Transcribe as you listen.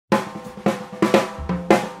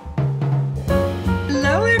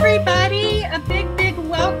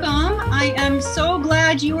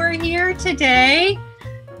today.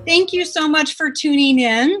 Thank you so much for tuning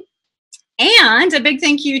in. And a big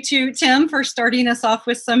thank you to Tim for starting us off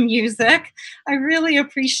with some music. I really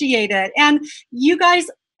appreciate it. And you guys,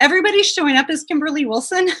 everybody's showing up as Kimberly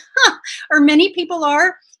Wilson, or many people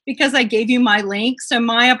are, because I gave you my link. So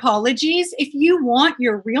my apologies. If you want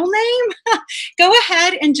your real name, go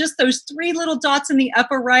ahead and just those three little dots in the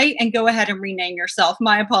upper right and go ahead and rename yourself.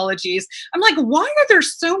 My apologies. I'm like, why are there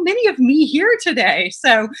so many of me here today?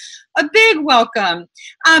 So a big welcome.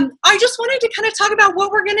 I just wanted to kind of talk about what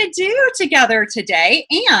we're going to do together today.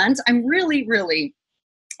 And I'm really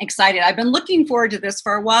excited. I've been looking forward to this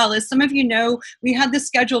for a while. As some of you know, we had this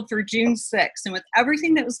scheduled for June 6th. And with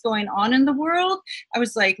everything that was going on in the world, I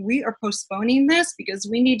was like, we are postponing this because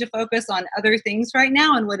we need to focus on other things right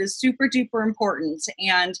now and what is super duper important.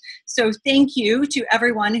 And so thank you to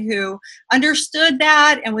everyone who understood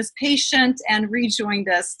that and was patient and rejoined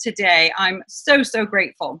us today. I'm so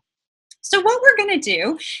grateful. So what we're going to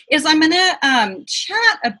do is I'm going to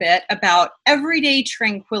chat a bit about everyday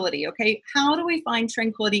tranquility, okay? How do we find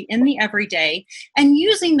tranquility in the everyday and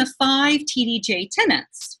using the 5 TDJ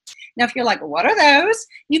tenets? Now, if you're like, what are those?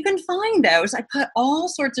 You can find those. I put all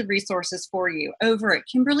sorts of resources for you over at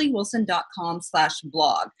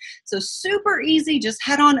kimberlywilson.com/blog. So super easy. Just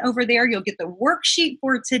head on over there. You'll get the worksheet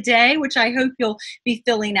for today, which I hope you'll be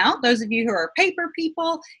filling out. Those of you who are paper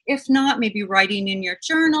people, if not, maybe writing in your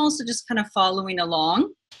journal. So just kind of following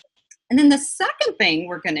along. And then the second thing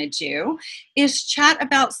we're going to do is chat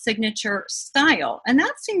about signature style. And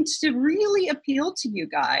that seems to really appeal to you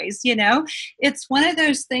guys. You know, it's one of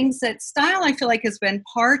those things that style, I feel like, has been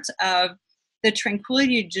part of the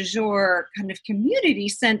Tranquility du jour kind of community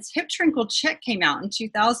since Hip Tranquil Chick came out in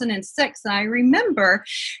 2006. And I remember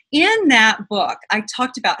in that book, I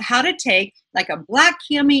talked about how to take like a black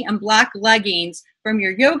cami and black leggings from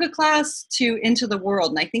your yoga class to into the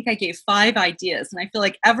world. And I think I gave 5 ideas. And I feel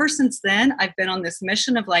like ever since then, I've been on this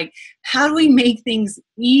mission of like, how do we make things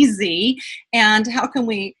easy? And how can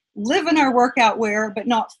we live in our workout wear, but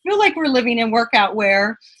not feel like we're living in workout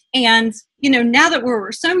wear? And, you know, now that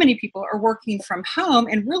so many people are working from home,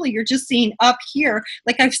 and really you're just seeing up here,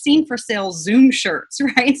 like I've seen for sale Zoom shirts,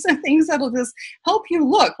 right? So things that'll just help you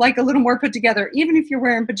look like a little more put together, even if you're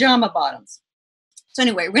wearing pajama bottoms. So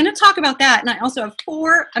anyway, we're going to talk about that. And I also have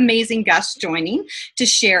 4 amazing guests joining to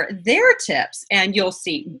share their tips. And you'll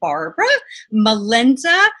see Barbara,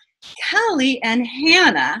 Melinda, Kelly, and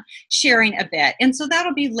Hannah sharing a bit. And so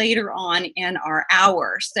that'll be later on in our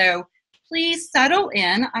hour. So please settle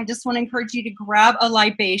in. I just want to encourage you to grab a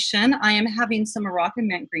libation. I am having some Moroccan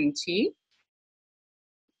mint green tea.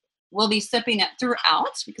 We'll be sipping it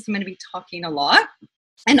throughout because I'm going to be talking a lot.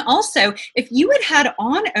 And also, if you would head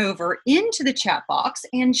on over into the chat box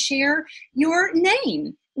and share your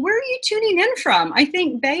name. Where are you tuning in from? I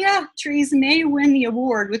think Beatriz may win the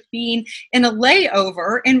award with being in a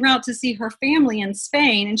layover en route to see her family in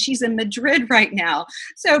Spain, and she's in Madrid right now.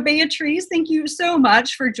 So Beatriz, thank you so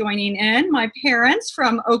much for joining in. My parents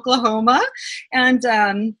from Oklahoma, and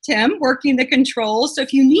Tim working the controls. So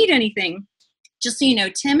if you need anything, just so you know,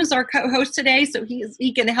 Tim is our co-host today, so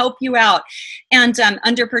he can help you out. And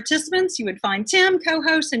under participants, you would find Tim,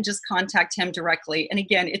 co-host, and just contact him directly. And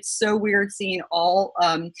again, it's so weird seeing all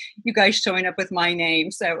you guys showing up with my name.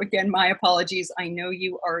 So again, my apologies. I know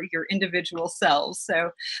you are your individual selves. So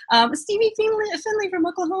Stevie Finley from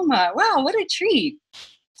Oklahoma. Wow, what a treat.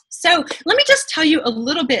 So let me just tell you a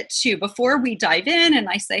little bit too, before we dive in and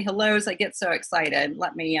I say hellos, I get so excited.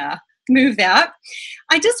 Let me move that.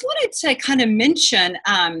 I just wanted to kind of mention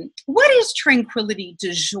what is Tranquility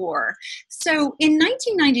du jour. So in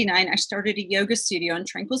 1999, I started a yoga studio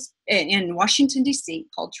in Washington, D.C.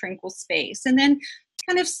 called Tranquil Space. And then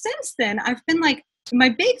kind of since then, I've been like, my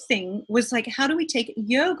big thing was like, how do we take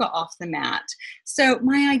yoga off the mat? So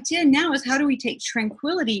my idea now is how do we take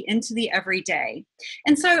tranquility into the everyday?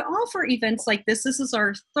 And so I offer events like this. This is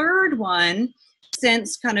our 3rd one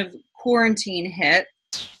since kind of quarantine hit.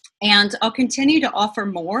 And I'll continue to offer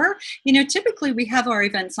more. You know, typically we have our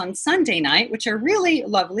events on Sunday night, which are really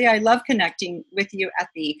lovely. I love connecting with you at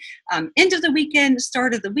the end of the weekend,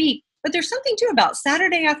 start of the week. But there's something too about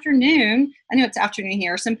Saturday afternoon. I know it's afternoon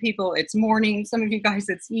here. Some people it's morning. Some of you guys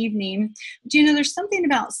it's evening. But you know, there's something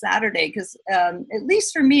about Saturday because at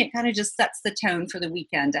least for me, it kind of just sets the tone for the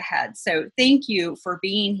weekend ahead. So thank you for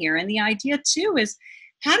being here. And the idea too is,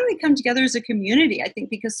 how do we come together as a community? I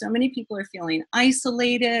think because so many people are feeling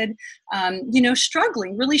isolated, you know,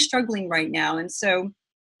 really struggling right now. And so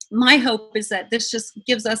my hope is that this just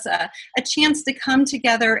gives us a chance to come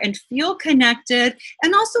together and feel connected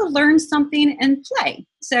and also learn something and play.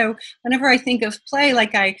 So whenever I think of play,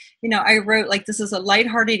 like I wrote like this is a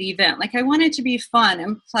lighthearted event. Like I want it to be fun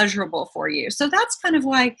and pleasurable for you. So that's kind of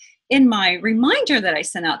why in my reminder that I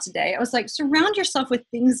sent out today, I was like, surround yourself with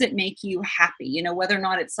things that make you happy, whether or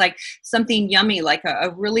not it's like something yummy, like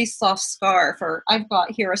a really soft scarf, or I've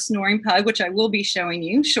got here a snoring pug, which I will be showing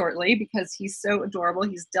you shortly because he's so adorable.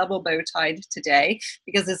 He's double bow tied today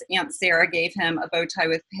because his Aunt Sarah gave him a bow tie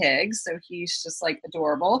with pigs. So he's just like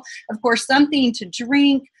adorable. Of course, something to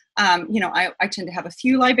drink. I tend to have a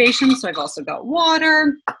few libations, so I've also got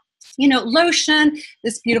water. Lotion,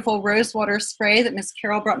 this beautiful rose water spray that Miss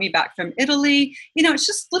Carol brought me back from Italy. It's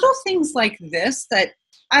just little things like this that,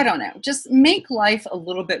 I don't know, just make life a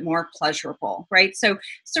little bit more pleasurable, right? So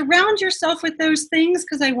surround yourself with those things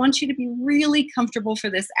because I want you to be really comfortable for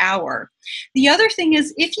this hour. The other thing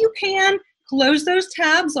is, if you can, close those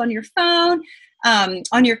tabs on your phone,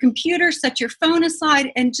 on your computer, set your phone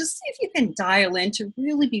aside, and just see if you can dial in to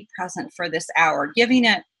really be present for this hour, giving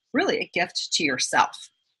it really a gift to yourself.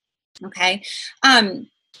 Okay.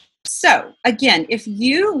 So again, if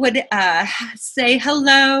you would say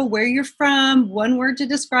hello, where you're from, one word to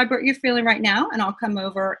describe what you're feeling right now, and I'll come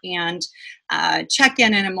over and check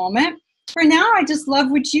in a moment. For now, I just love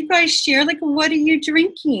what you guys share. Like, what are you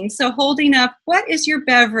drinking? So holding up, what is your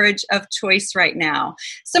beverage of choice right now?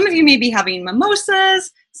 Some of you may be having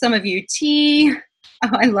mimosas, some of you tea. Oh,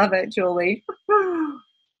 I love it, Julie.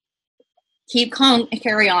 Keep calm,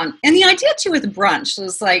 carry on. And the idea too with brunch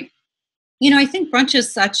was like, I think brunch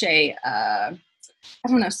is such a,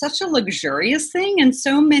 such a luxurious thing. And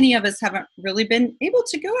so many of us haven't really been able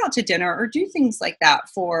to go out to dinner or do things like that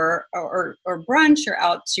or brunch or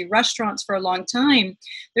out to restaurants for a long time.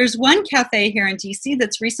 There's one cafe here in DC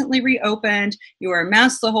that's recently reopened. You wear a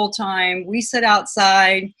mask the whole time. We sit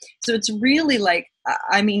outside. So it's really like,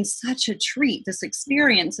 such a treat, this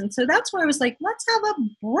experience. And so that's why I was like, let's have a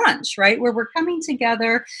brunch, right? Where we're coming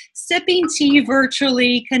together, sipping tea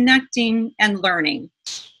virtually, connecting and learning.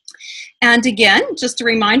 And again, just a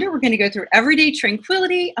reminder, we're going to go through everyday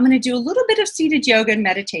tranquility. I'm going to do a little bit of seated yoga and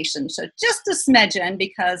meditation. So just a smidgen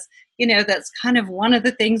because, that's kind of one of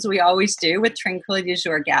the things we always do with Tranquility du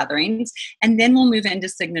Jour gatherings. And then we'll move into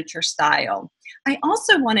signature style. I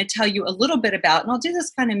also want to tell you a little bit about, and I'll do this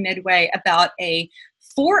kind of midway, about a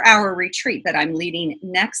 4-hour retreat that I'm leading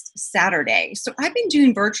next Saturday. So I've been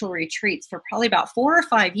doing virtual retreats for probably about 4 or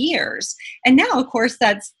 5 years. And now, of course,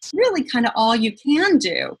 that's really kind of all you can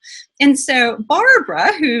do. And so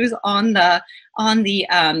Barbara, who's on the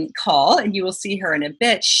call, and you will see her in a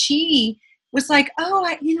bit, she was like, oh,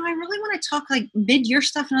 I really want to talk like mid-year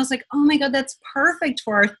stuff. And I was like, oh my God, that's perfect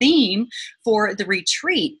for our theme for the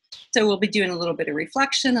retreat. So we'll be doing a little bit of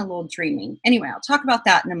reflection, a little dreaming. Anyway, I'll talk about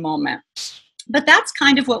that in a moment. But that's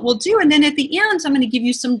kind of what we'll do. And then at the end, I'm going to give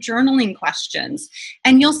you some journaling questions.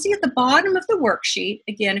 And you'll see at the bottom of the worksheet,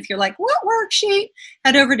 again, if you're like, what worksheet?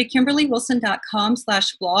 Head over to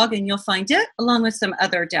KimberlyWilson.com/blog and you'll find it along with some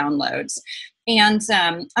other downloads. And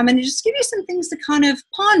I'm going to just give you some things to kind of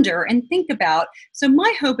ponder and think about. So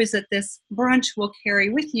my hope is that this brunch will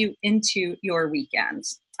carry with you into your weekend.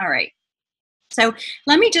 All right. So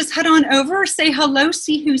let me just head on over, say hello,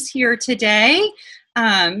 see who's here today.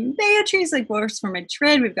 Beatrice, like Boris from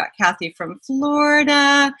Madrid. We've got Kathy from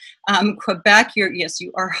Florida. Quebec, yes,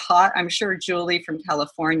 you are hot. I'm sure Julie from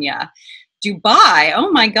California. Dubai,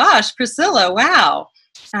 oh my gosh, Priscilla, wow.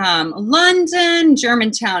 London,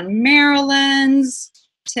 Germantown, Maryland.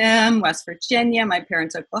 Tim, West Virginia, my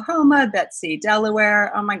parents, Oklahoma, Betsy,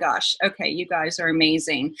 Delaware. Oh my gosh. Okay, you guys are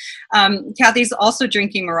amazing. Kathy's also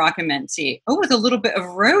drinking Moroccan mint tea. Oh, with a little bit of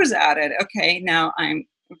rose added. Okay, now I'm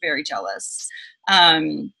very jealous.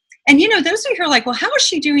 And those of you who are like, well, how is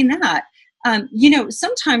she doing that?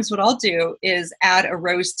 Sometimes what I'll do is add a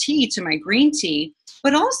rose tea to my green tea.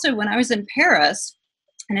 But also when I was in Paris,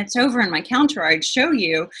 and it's over on my counter, I'd show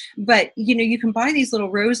you, but you can buy these little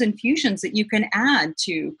rose infusions that you can add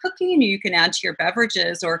to cooking, or you can add to your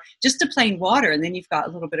beverages, or just to plain water, and then you've got a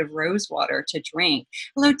little bit of rose water to drink.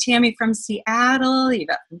 Hello, Tammy from Seattle,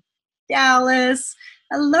 Eva from Dallas.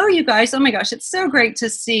 Hello, you guys. Oh my gosh, it's so great to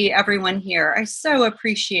see everyone here. I so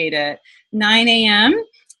appreciate it. 9 a.m.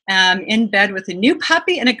 In bed with a new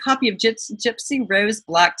puppy and a copy of Gypsy Rose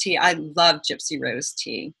Black Tea. I love Gypsy Rose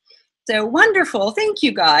Tea. So wonderful. Thank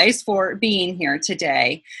you guys for being here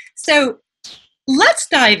today. So let's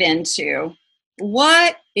dive into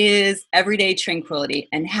what is everyday tranquility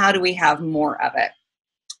and how do we have more of it?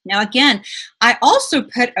 Now, again, I also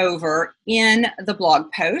put over in the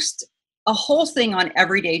blog post a whole thing on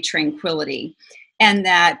everyday tranquility, and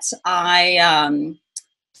that I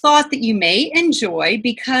thought that you may enjoy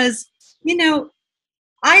because,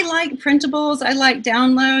 I like printables, I like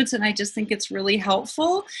downloads, and I just think it's really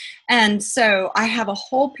helpful. And so I have a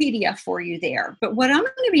whole PDF for you there. But what I'm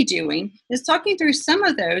going to be doing is talking through some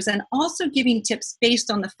of those and also giving tips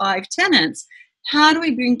based on the 5 tenets. How do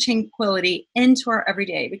we bring tranquility into our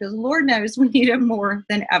everyday? Because Lord knows we need it more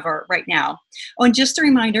than ever right now. Oh, and just a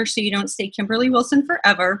reminder, so you don't stay Kimberly Wilson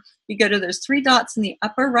forever, you go to those 3 dots in the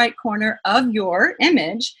upper right corner of your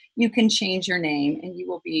image, you can change your name and you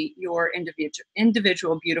will be your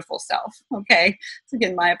individual beautiful self. Okay. So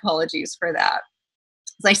again, my apologies for that.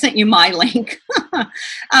 I sent you my link.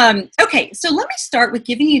 Okay. So let me start with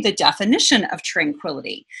giving you the definition of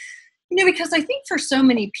tranquility. Because I think for so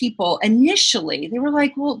many people, initially, they were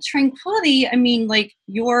like, well, tranquility, I mean, like,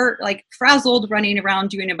 you're like frazzled running around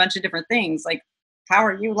doing a bunch of different things. Like, how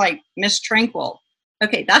are you like Miss Tranquil?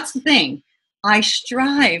 Okay, that's the thing. I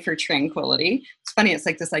strive for tranquility. It's funny, it's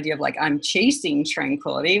like this idea of like, I'm chasing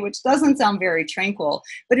tranquility, which doesn't sound very tranquil,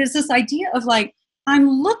 but it's this idea of like, I'm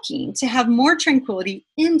looking to have more tranquility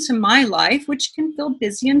into my life, which can feel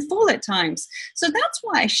busy and full at times. So that's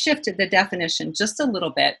why I shifted the definition just a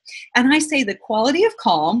little bit. And I say the quality of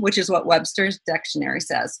calm, which is what Webster's dictionary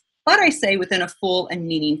says, but I say within a full and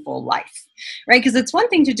meaningful life, right? Because it's one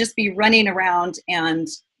thing to just be running around and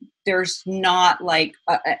there's not like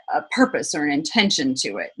a purpose or an intention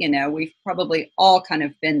to it. We've probably all kind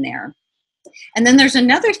of been there. And then there's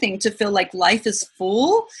another thing to feel like life is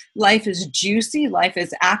full, life is juicy, life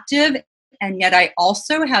is active, and yet I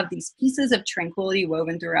also have these pieces of tranquility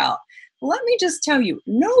woven throughout. Let me just tell you,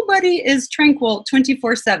 nobody is tranquil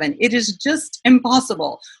 24/7. It is just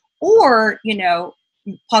impossible. Or,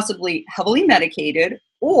 possibly heavily medicated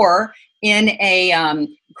or in a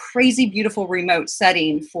crazy, beautiful remote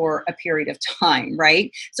setting for a period of time,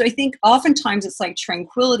 right? So I think oftentimes it's like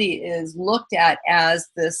tranquility is looked at as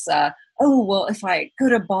this, oh, well, if I go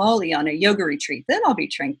to Bali on a yoga retreat, then I'll be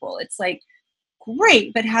tranquil. It's like,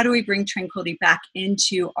 great, but how do we bring tranquility back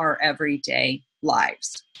into our everyday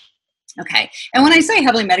lives? Okay. And when I say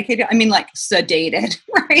heavily medicated, I mean like sedated,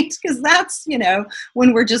 right? Because that's,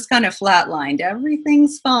 when we're just kind of flatlined,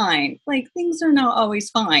 everything's fine. Like things are not always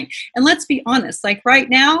fine. And let's be honest, like right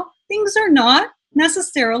now, things are not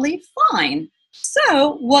necessarily fine.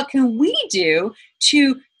 So what can we do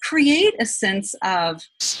to create a sense of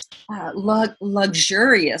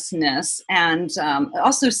luxuriousness and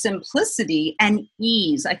also simplicity and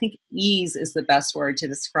ease? I think ease is the best word to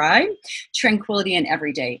describe tranquility in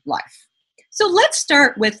everyday life. So let's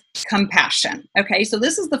start with compassion. Okay, so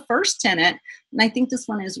this is the first tenet, and I think this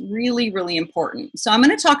one is really, really important. So I'm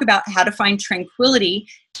going to talk about how to find tranquility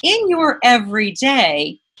in your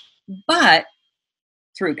everyday, but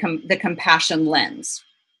through the compassion lens.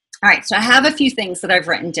 All right, so I have a few things that I've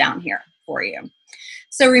written down here for you.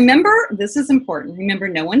 So remember, this is important. Remember,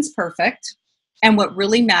 no one's perfect. And what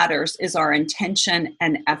really matters is our intention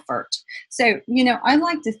and effort. So, I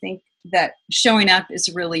like to think that showing up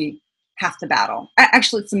is really half the battle.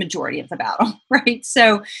 Actually, it's the majority of the battle, right?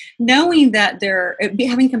 So knowing that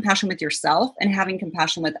having compassion with yourself and having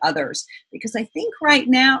compassion with others, because I think right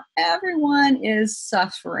now everyone is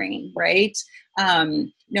suffering, right?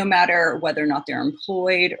 No matter whether or not they're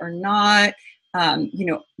employed or not,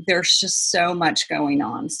 there's just so much going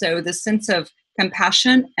on. So the sense of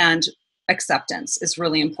compassion and acceptance is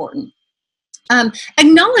really important.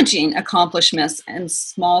 Acknowledging accomplishments and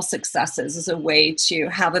small successes is a way to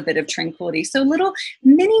have a bit of tranquility. So little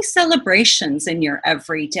mini celebrations in your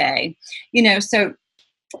everyday, so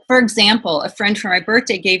for example, a friend for my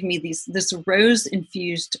birthday gave me this rose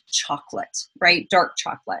infused chocolate, right? Dark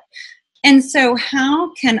chocolate. And so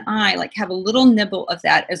how can I have a little nibble of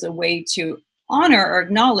that as a way to honor or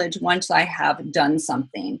acknowledge once I have done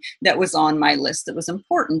something that was on my list that was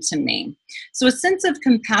important to me? So a sense of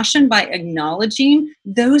compassion by acknowledging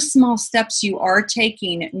those small steps you are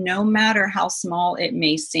taking, no matter how small it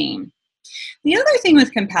may seem. The other thing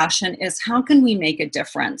with compassion is how can we make a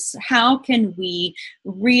difference? How can we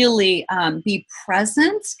really be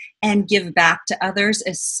present and give back to others,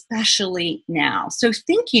 especially now? So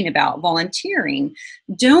thinking about volunteering,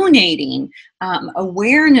 donating,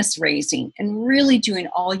 awareness raising, and really doing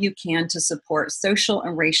all you can to support social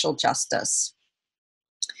and racial justice.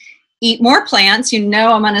 Eat more plants. I'm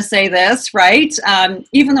going to say this, right?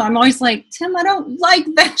 Even though I'm always like, Tim, I don't like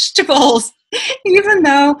vegetables. Even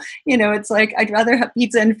though, it's like, I'd rather have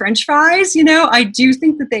pizza and French fries, I do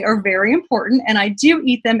think that they are very important and I do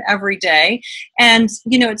eat them every day. And,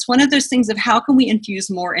 it's one of those things of how can we infuse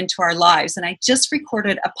more into our lives? And I just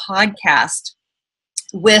recorded a podcast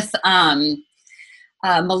with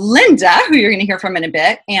Melinda, who you're going to hear from in a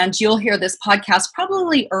bit, and you'll hear this podcast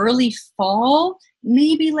probably early fall,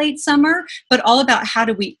 maybe late summer, but all about how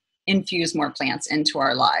do we infuse more plants into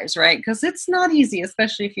our lives, right? Because it's not easy,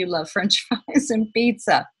 especially if you love French fries and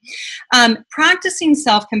pizza. Practicing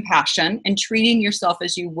self-compassion and treating yourself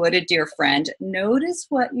as you would a dear friend. Notice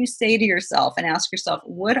what you say to yourself and ask yourself,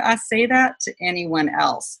 would I say that to anyone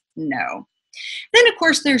else? No. Then, of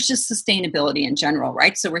course, there's just sustainability in general,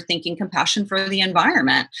 right? So we're thinking compassion for the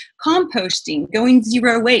environment, composting, going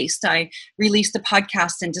zero waste. I released a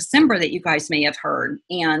podcast in December that you guys may have heard,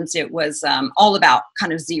 and it was all about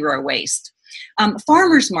kind of zero waste.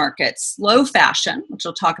 Farmers markets, slow fashion, which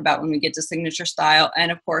we'll talk about when we get to signature style.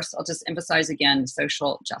 And of course, I'll just emphasize again,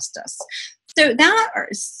 social justice. So that are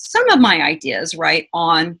some of my ideas, right,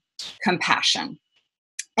 on compassion.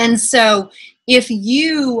 And so if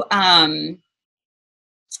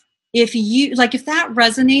that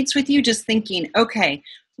resonates with you, just thinking, okay,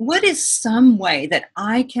 what is some way that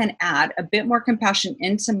I can add a bit more compassion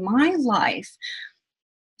into my life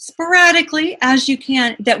sporadically as you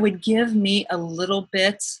can, that would give me a little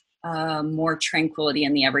bit more tranquility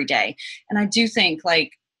in the everyday. And I do think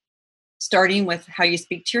like starting with how you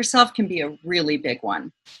speak to yourself can be a really big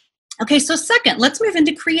one. Okay, so second, let's move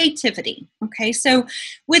into creativity. Okay, so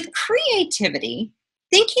with creativity,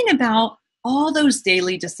 thinking about all those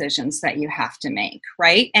daily decisions that you have to make,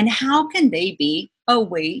 right? And how can they be a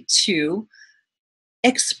way to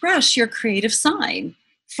express your creative side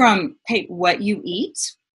from what you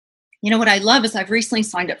eat? You know, what I love is I've recently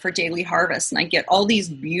signed up for Daily Harvest and I get all these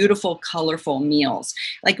beautiful, colorful meals.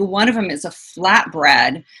 Like one of them is a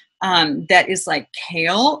flatbread that is like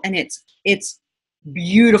kale, and it's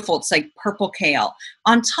beautiful. It's like purple kale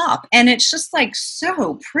on top. And it's just like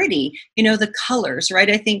so pretty, you know, the colors, right?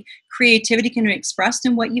 I think creativity can be expressed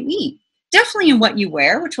in what you eat, definitely in what you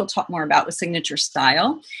wear, which we'll talk more about with signature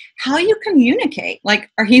style, how you communicate.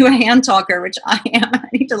 Like, are you a hand talker, which I am? I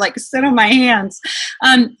need to like sit on my hands.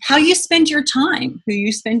 How you spend your time, who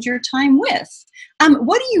you spend your time with.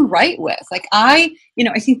 What do you write with? Like I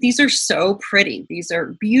think these are so pretty. These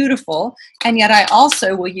are beautiful. And yet I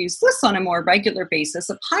also will use this on a more regular basis,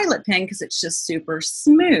 a Pilot pen, because it's just super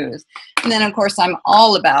smooth. And then of course I'm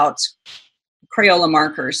all about Crayola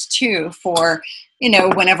markers too for,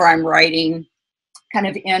 whenever I'm writing kind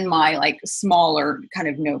of in my like smaller kind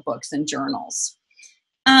of notebooks and journals.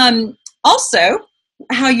 Also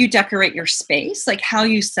how you decorate your space, like how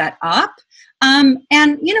you set up. And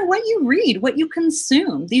what you read, what you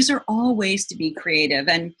consume. These are all ways to be creative.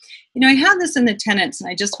 And, I have this in the tenets, and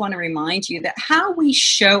I just want to remind you that how we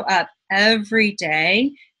show up every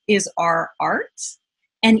day is our art.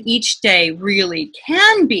 And each day really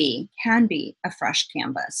can be a fresh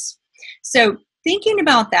canvas. So thinking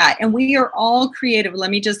about that, and we are all creative.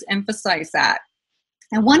 Let me just emphasize that.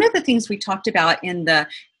 And one of the things we talked about in the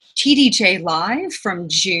TDJ Live from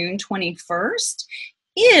June 21st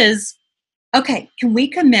is, okay, can we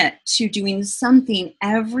commit to doing something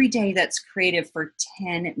every day that's creative for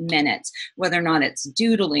 10 minutes, whether or not it's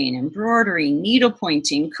doodling, embroidering, needle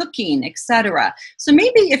pointing, cooking, etc. So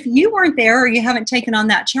maybe if you weren't there or you haven't taken on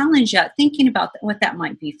that challenge yet, thinking about what that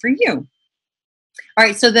might be for you. All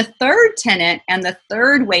right, so the third tenet and the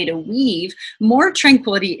third way to weave more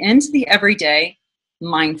tranquility into the everyday,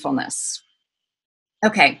 mindfulness.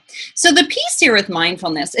 Okay, so the piece here with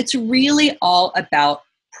mindfulness, it's really all about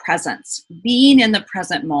presence, being in the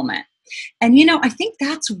present moment. And I think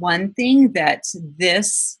that's one thing that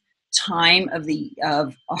this time of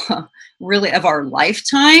our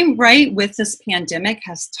lifetime, right, with this pandemic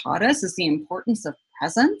has taught us is the importance of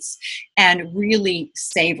presence and really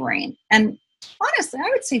savoring. And honestly, I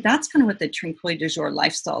would say that's kind of what the Tranquility du Jour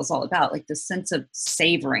lifestyle is all about, like the sense of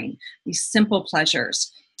savoring, these simple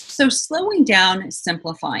pleasures. So slowing down,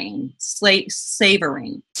 simplifying,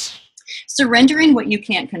 savoring. Surrendering what you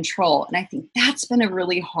can't control. And I think that's been a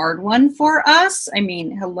really hard one for us. I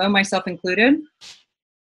mean, hello, myself included.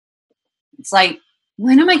 It's like,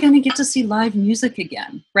 when am I going to get to see live music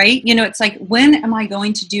again? Right? It's like, when am I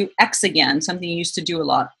going to do X again? Something you used to do a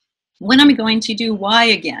lot. When am I going to do Y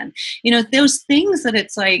again? Those things that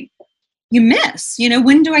it's like, you miss,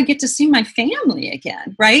 when do I get to see my family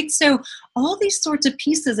again? Right? So all these sorts of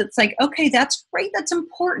pieces, it's like, okay, that's great. That's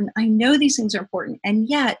important. I know these things are important. And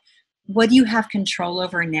yet, what do you have control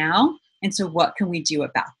over now? And so what can we do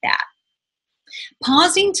about that?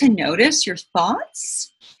 Pausing to notice your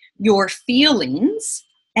thoughts, your feelings,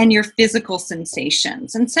 and your physical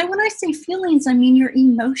sensations. And so when I say feelings, I mean your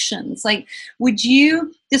emotions. Like, would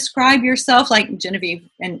you describe yourself, like Genevieve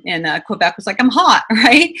in Quebec was like, I'm hot,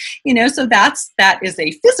 right? So that is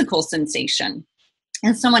a physical sensation.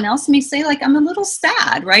 And someone else may say, like, I'm a little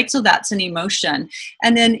sad, right? So that's an emotion.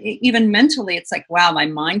 And then even mentally, it's like, wow, my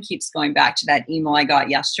mind keeps going back to that email I got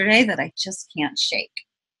yesterday that I just can't shake.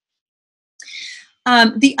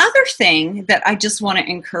 The other thing that I just want to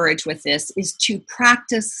encourage with this is to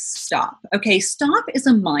practice stop. Okay, stop is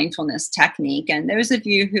a mindfulness technique. And those of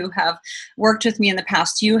you who have worked with me in the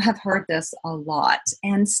past, you have heard this a lot.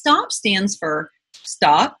 And stop stands for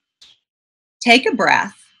stop, take a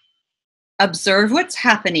breath, observe what's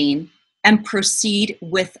happening, and proceed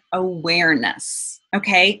with awareness.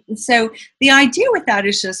 Okay, so the idea with that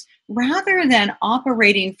is just rather than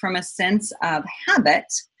operating from a sense of habit,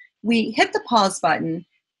 we hit the pause button,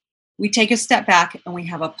 we take a step back, and we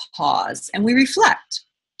have a pause, and we reflect.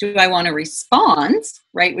 Do I want to respond,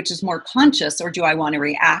 right, which is more conscious, or do I want to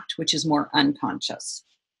react, which is more unconscious?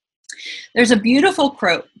 There's a beautiful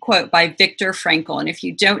quote by Viktor Frankl, and if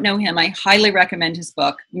you don't know him, I highly recommend his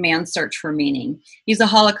book, Man's Search for Meaning. He's a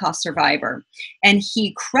Holocaust survivor, and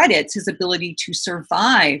he credits his ability to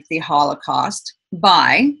survive the Holocaust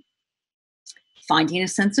by finding a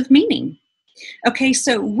sense of meaning. Okay,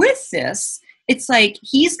 so with this, it's like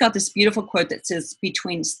he's got this beautiful quote that says,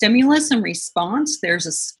 between stimulus and response, there's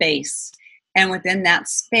a space. And within that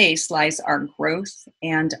space lies our growth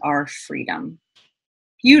and our freedom.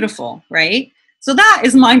 Beautiful, right? So that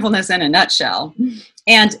is mindfulness in a nutshell,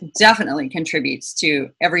 and definitely contributes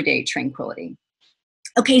to everyday tranquility.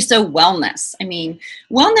 Okay, so wellness. I mean,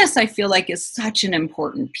 wellness I feel like is such an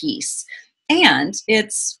important piece, and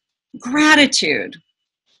it's gratitude.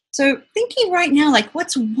 So thinking right now, like,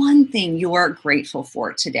 what's one thing you're grateful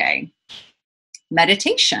for today?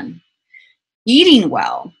 Meditation, eating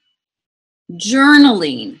well,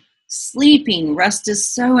 journaling, sleeping. Rest is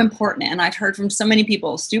so important. And I've heard from so many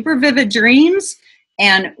people, super vivid dreams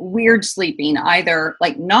and weird sleeping, either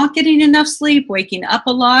like not getting enough sleep, waking up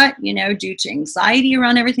a lot, due to anxiety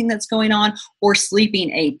around everything that's going on, or sleeping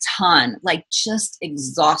a ton, like just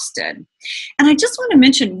exhausted. And I just want to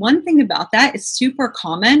mention one thing about that. It's super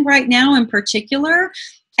common right now in particular.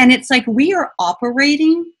 And it's like we are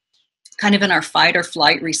operating kind of in our fight or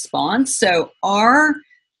flight response. So our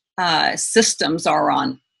systems are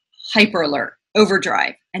on hyper alert,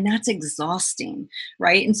 overdrive, and that's exhausting,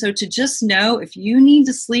 right? And so to just know if you need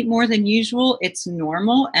to sleep more than usual, it's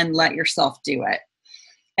normal, and let yourself do it.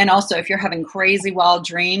 And also, if you're having crazy wild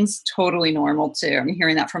dreams, totally normal too. I'm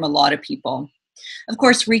hearing that from a lot of people. Of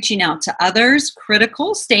course, reaching out to others,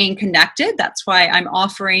 critical, staying connected. That's why I'm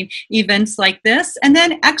offering events like this. And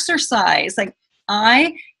then exercise. Like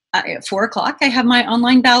at 4:00, I have my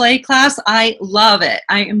online ballet class. I love it.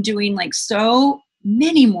 I am doing like so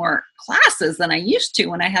many more classes than I used to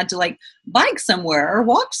when I had to like bike somewhere or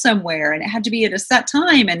walk somewhere, and it had to be at a set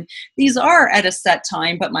time. And these are at a set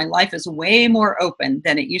time, but my life is way more open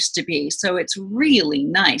than it used to be. So it's really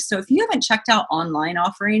nice. So if you haven't checked out online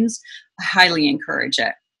offerings, I highly encourage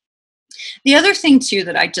it. The other thing too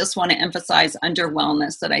that I just want to emphasize under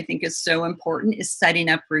wellness that I think is so important is setting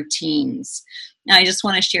up routines. Now, I just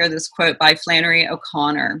want to share this quote by Flannery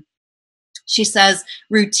O'Connor. She says,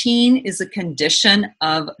 routine is a condition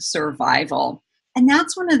of survival. And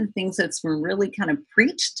that's one of the things that's been really kind of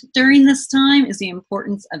preached during this time, is the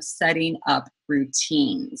importance of setting up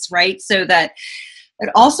routines, right? So that it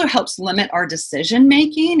also helps limit our decision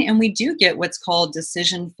making, and we do get what's called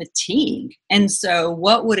decision fatigue. And so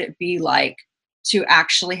what would it be like to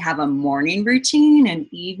actually have a morning routine, an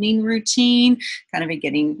evening routine, kind of a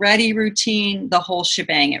getting ready routine, the whole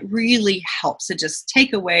shebang? It really helps to just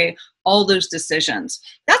take away all those decisions.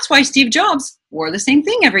 That's why Steve Jobs wore the same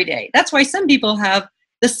thing every day. That's why some people have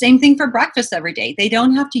the same thing for breakfast every day. They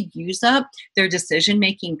don't have to use up their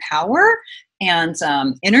decision-making power and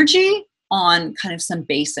energy on kind of some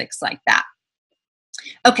basics like that.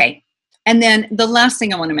 Okay. And then the last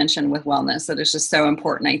thing I want to mention with wellness that is just so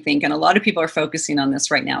important, I think, and a lot of people are focusing on this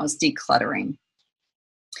right now, is decluttering.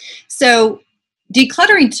 So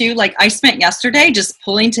decluttering too, like I spent yesterday just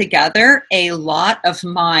pulling together a lot of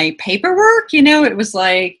my paperwork. It was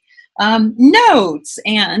like notes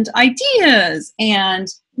and ideas and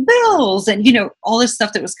bills and, all this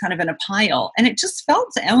stuff that was kind of in a pile. And it just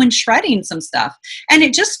felt, and shredding some stuff. And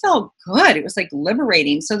it just felt good. It was like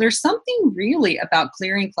liberating. So there's something really about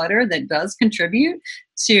clearing clutter that does contribute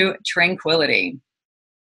to tranquility.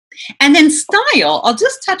 And then style, I'll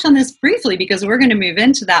just touch on this briefly because we're going to move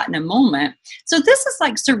into that in a moment. So this is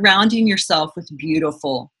like surrounding yourself with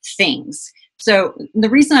beautiful things. So the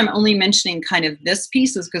reason I'm only mentioning kind of this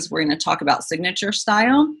piece is because we're going to talk about signature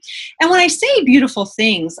style. And when I say beautiful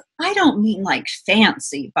things, I don't mean like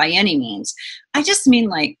fancy by any means. I just mean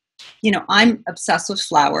like I'm obsessed with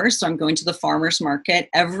flowers, so I'm going to the farmer's market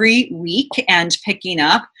every week and picking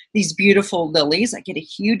up these beautiful lilies. I get a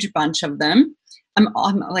huge bunch of them.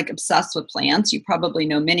 I'm like obsessed with plants. You probably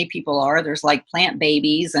know many people are. There's like plant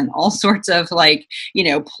babies and all sorts of like,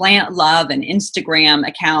 plant love and Instagram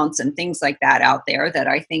accounts and things like that out there that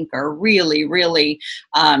I think are really, really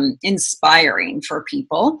inspiring for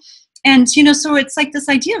people. And, so it's like this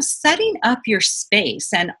idea of setting up your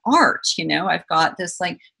space and art. I've got this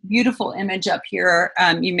like beautiful image up here.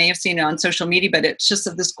 You may have seen it on social media, but it's just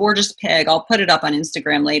of this gorgeous pig. I'll put it up on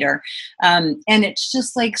Instagram later. And it's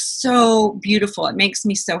just like so beautiful. It makes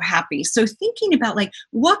me so happy. So thinking about like,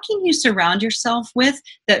 what can you surround yourself with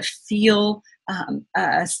that feel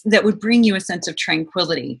that would bring you a sense of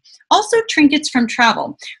tranquility. Also trinkets from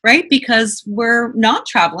travel, right? Because we're not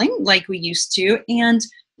traveling like we used to. And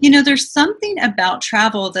there's something about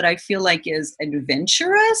travel that I feel like is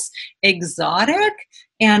adventurous, exotic,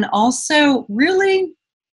 and also really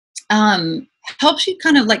helps you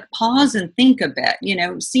kind of like pause and think a bit,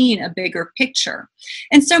 seeing a bigger picture.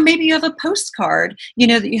 And so maybe you have a postcard,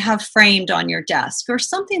 that you have framed on your desk or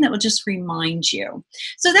something that will just remind you.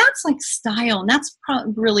 So that's like style. And that's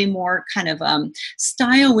really more kind of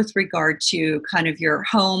style with regard to kind of your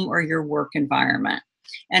home or your work environment.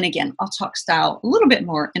 And again, I'll talk style a little bit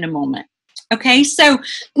more in a moment. Okay, so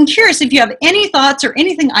I'm curious if you have any thoughts or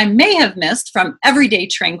anything I may have missed from everyday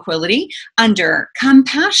tranquility under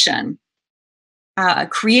compassion,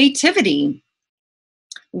 creativity,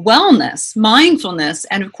 wellness, mindfulness,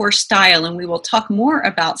 and of course, style. And we will talk more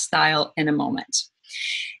about style in a moment.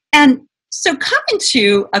 And so come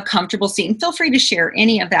into a comfortable seat and feel free to share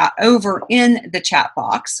any of that over in the chat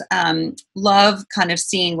box. Love kind of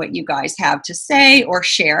seeing what you guys have to say or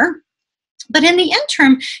share. But in the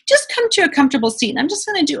interim, just come to a comfortable seat. And I'm just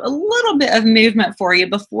going to do a little bit of movement for you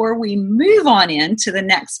before we move on into the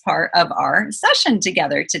next part of our session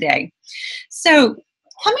together today. So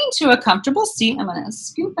coming to a comfortable seat, I'm going to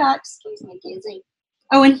scoot back. Excuse me, Gizzy.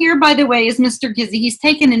 Oh, and here, by the way, is Mr. Gizzy. He's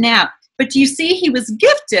taking a nap. But do you see he was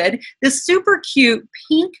gifted this super cute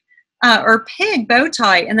pink or pig bow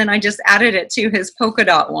tie, and then I just added it to his polka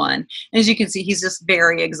dot one. And as you can see, he's just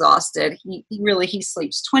very exhausted. He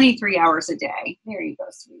sleeps 23 hours a day. There you go,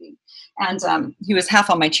 sweetie. And he was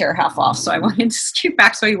half on my chair, half off, so I wanted to scoot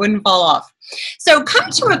back so he wouldn't fall off. So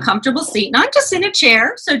come to a comfortable seat, not just in a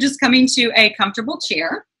chair, so just coming to a comfortable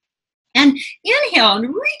chair. And inhale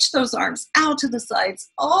and reach those arms out to the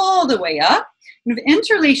sides all the way up. And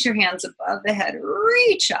interlace your hands above the head,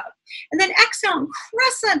 reach up. And then exhale and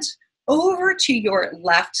crescent over to your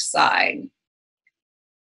left side.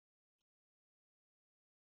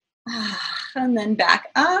 And then back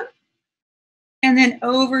up. And then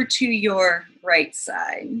over to your right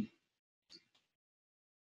side.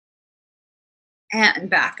 And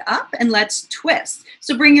back up. And let's twist.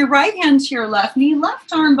 So bring your right hand to your left knee,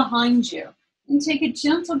 left arm behind you. And take a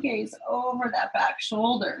gentle gaze over that back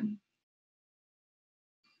shoulder.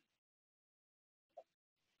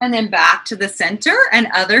 And then back to the center and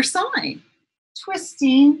other side.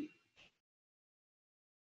 Twisting.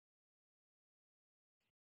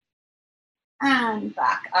 And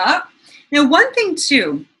back up. Now, one thing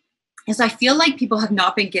too, is I feel like people have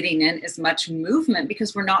not been getting in as much movement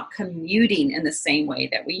because we're not commuting in the same way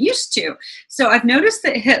that we used to. So I've noticed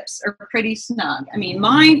that hips are pretty snug. I mean,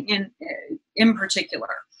 mine in particular.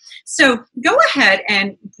 So go ahead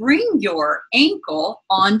and bring your ankle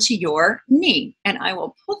onto your knee. And I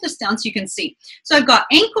will pull this down so you can see. So I've got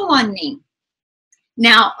ankle on knee.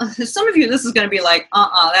 Now, some of you, this is going to be like,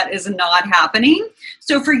 that is not happening.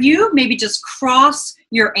 So for you, maybe just cross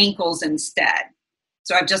your ankles instead.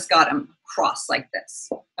 So I've just got them crossed like this,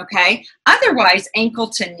 okay? Otherwise, ankle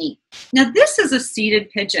to knee. Now, this is a seated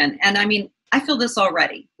pigeon. And I mean, I feel this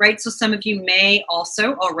already, right? So some of you may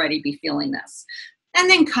also already be feeling this. And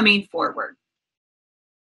then coming forward.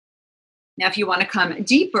 Now, if you want to come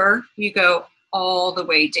deeper, you go all the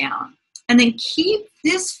way down. And then keep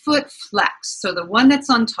this foot flexed. So the one that's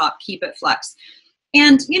on top, keep it flexed.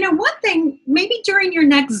 And, one thing, maybe during your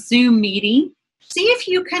next Zoom meeting, see if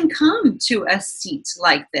you can come to a seat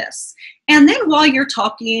like this. And then while you're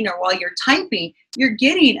talking or while you're typing, you're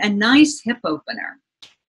getting a nice hip opener.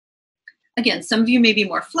 Again, some of you may be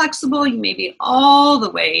more flexible. You may be all the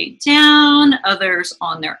way down, others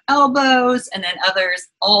on their elbows, and then others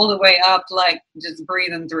all the way up, like just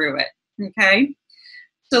breathing through it, okay?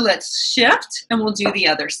 So let's shift, and we'll do the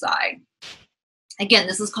other side. Again,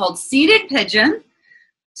 this is called seated pigeon.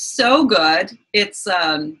 So good. It's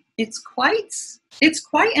quite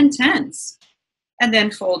intense. And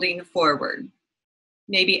then folding forward.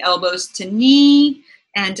 Maybe elbows to knee,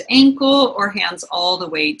 and ankle, or hands all the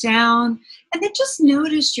way down. And then just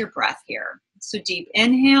notice your breath here. So deep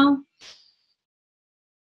inhale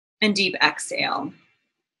and deep exhale.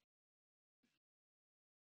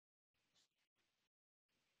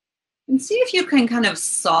 And see if you can kind of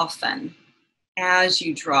soften as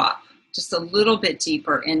you drop just a little bit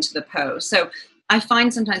deeper into the pose. So I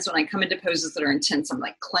find sometimes when I come into poses that are intense, I'm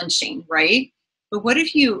like clenching, right? But what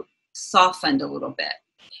if you softened a little bit?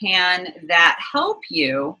 Can that help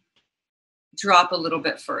you drop a little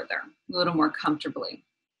bit further, a little more comfortably?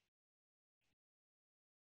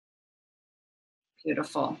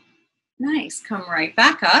 Beautiful. Nice. Come right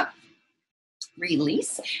back up.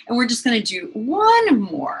 Release. And we're just going to do one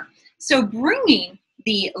more. So bringing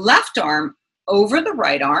the left arm over the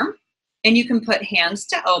right arm, and you can put hands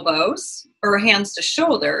to elbows or hands to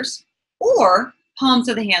shoulders or palms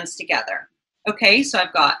of the hands together. Okay, so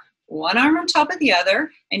I've got one arm on top of the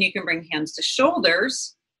other, and you can bring hands to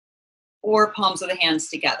shoulders or palms of the hands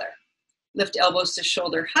together. Lift elbows to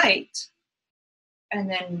shoulder height, and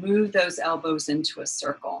then move those elbows into a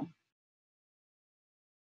circle.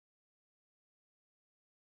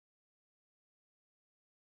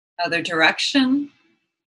 Other direction.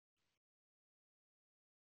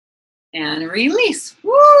 And release.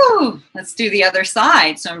 Woo! Let's do the other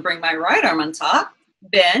side. So I'm going to bring my right arm on top,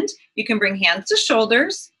 bend. You can bring hands to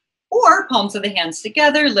shoulders or palms of the hands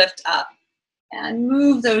together, lift up, and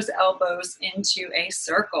move those elbows into a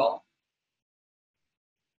circle.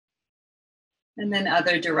 And then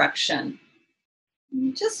other direction.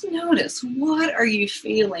 And just notice, what are you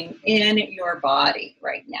feeling in your body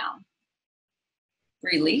right now?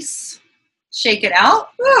 Release. Shake it out.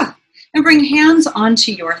 And bring hands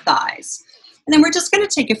onto your thighs. And then we're just going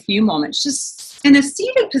to take a few moments just in a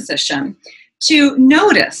seated position to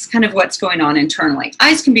notice kind of what's going on internally.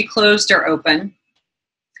 Eyes can be closed or open.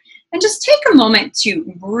 And just take a moment to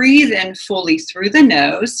breathe in fully through the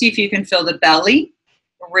nose. See if you can feel the belly,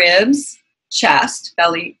 ribs, chest,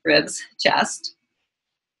 belly, ribs, chest.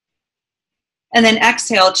 And then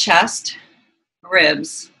exhale, chest,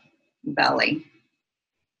 ribs, belly.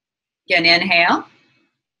 Again, inhale.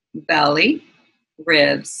 Belly,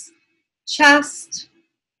 ribs, chest.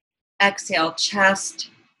 Exhale, chest,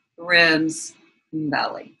 ribs,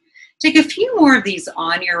 belly. Take a few more of these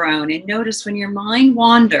on your own and notice when your mind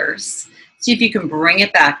wanders, see if you can bring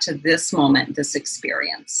it back to this moment, this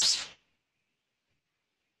experience.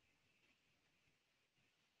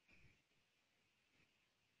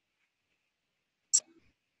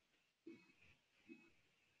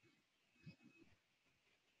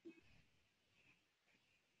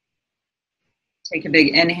 Take a big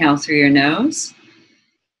inhale through your nose.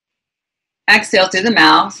 Exhale through the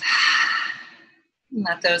mouth.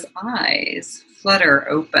 Let those eyes flutter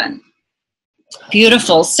open.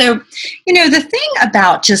 Beautiful. So, the thing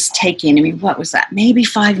about just taking, what was that? Maybe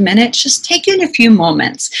 5 minutes, just taking a few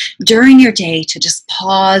moments during your day to just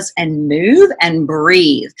pause and move and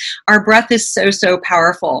breathe. Our breath is so, so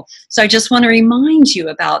powerful. So I just want to remind you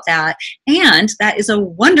about that. And that is a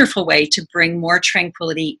wonderful way to bring more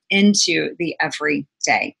tranquility into the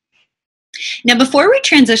everyday. Now, before we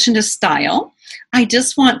transition to style, I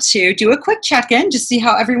just want to do a quick check-in, just see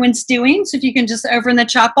how everyone's doing. So if you can just over in the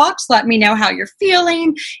chat box, let me know how you're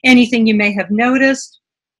feeling, anything you may have noticed.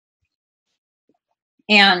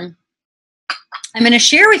 And I'm going to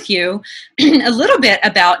share with you a little bit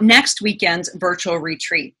about next weekend's virtual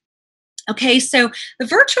retreat. Okay, so the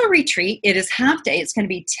virtual retreat, it is half day. It's going to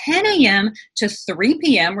be 10 a.m. to 3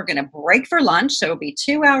 p.m. We're going to break for lunch, so it'll be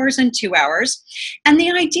 2 hours and 2 hours. And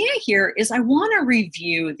the idea here is I want to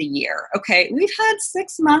review the year. Okay, we've had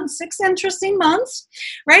 6 months, 6 interesting months,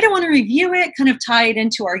 right? I want to review it, kind of tie it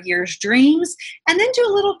into our year's dreams, and then do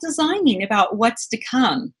a little designing about what's to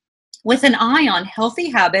come, with an eye on healthy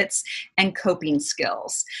habits and coping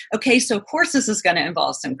skills. Okay, so of course this is going to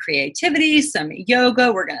involve some creativity, some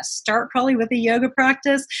yoga. We're going to start probably with a yoga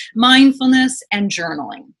practice, mindfulness, and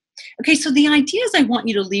journaling. Okay, so the idea is I want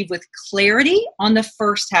you to leave with clarity on the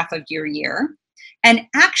first half of your year, an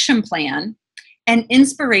action plan, and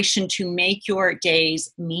inspiration to make your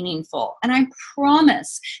days meaningful. And I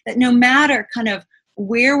promise that no matter kind of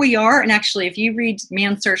where we are, and actually if you read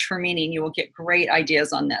Man's Search for Meaning, you will get great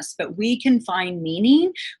ideas on this, but we can find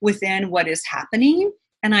meaning within what is happening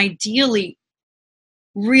and ideally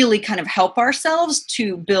really kind of help ourselves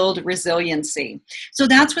to build resiliency. So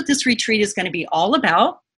that's what this retreat is going to be all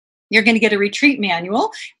about. You're going to get a retreat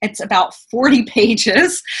manual. It's about 40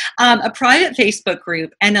 pages, a private Facebook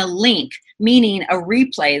group, and a link meaning a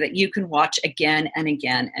replay that you can watch again and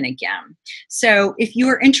again and again. So if you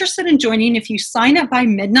are interested in joining, if you sign up by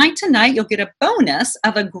midnight tonight, you'll get a bonus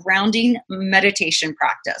of a grounding meditation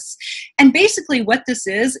practice. And basically what this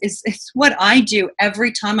is it's what I do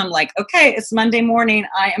every time I'm like, okay, it's Monday morning,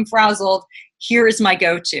 I am frazzled. Here is my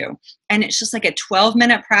go-to. And it's just like a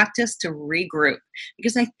 12-minute practice to regroup,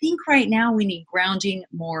 because I think right now we need grounding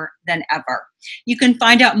more than ever. You can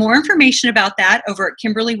find out more information about that over at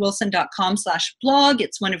KimberlyWilson.com/blog.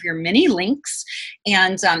 It's one of your many links.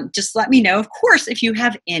 And just let me know, of course, if you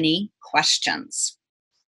have any questions.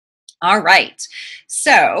 All right.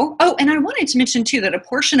 So, and I wanted to mention too that a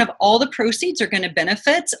portion of all the proceeds are going to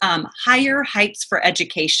benefit Higher Heights for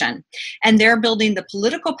Education. And they're building the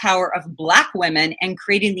political power of Black women and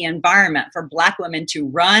creating the environment for Black women to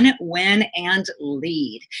run, win, and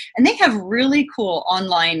lead. And they have really cool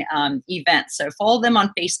online events. So follow them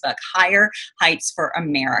on Facebook, Higher Heights for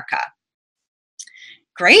America.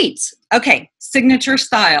 Great. Okay, signature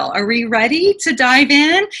style. Are we ready to dive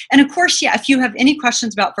in? And of course, yeah, if you have any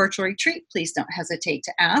questions about virtual retreat, please don't hesitate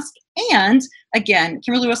to ask. And again,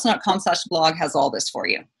 KimberlyWilson.com/blog has all this for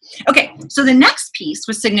you. Okay, so the next piece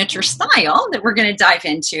with signature style that we're going to dive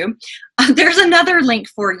into, there's another link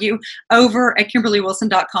for you over at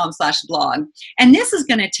KimberlyWilson.com/blog. And this is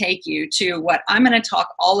going to take you to what I'm going to talk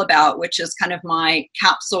all about, which is kind of my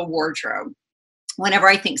capsule wardrobe whenever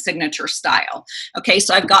I think signature style. Okay,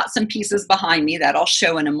 so I've got some pieces behind me that I'll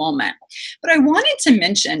show in a moment. But I wanted to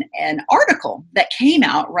mention an article that came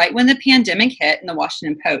out right when the pandemic hit in the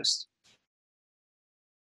Washington Post.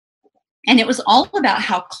 And it was all about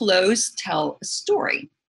how clothes tell a story.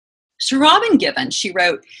 So Robin Gibbons, she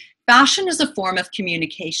wrote, "Fashion is a form of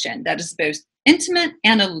communication that is both intimate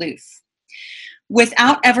and aloof.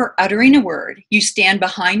 Without ever uttering a word, you stand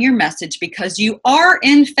behind your message because you are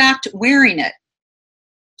in fact wearing it.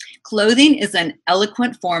 Clothing is an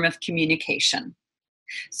eloquent form of communication."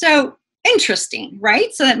 So interesting,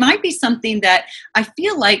 right? So that might be something that I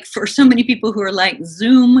feel like for so many people who are like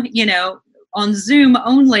Zoom, on Zoom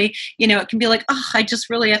only, it can be like, oh, I just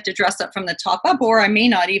really have to dress up from the top up, or I may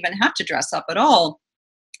not even have to dress up at all.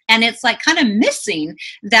 And it's like kind of missing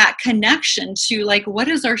that connection to like, what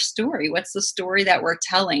is our story? What's the story that we're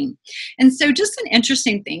telling? And so just an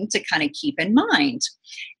interesting thing to kind of keep in mind.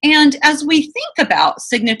 And as we think about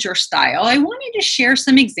signature style, I wanted to share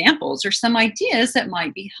some examples or some ideas that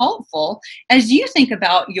might be helpful as you think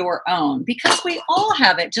about your own, because we all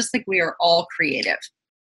have it, just like we are all creative.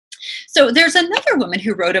 So there's another woman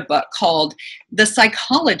who wrote a book called The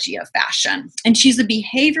Psychology of Fashion, and she's a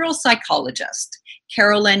behavioral psychologist,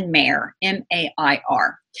 Carolyn Mayer,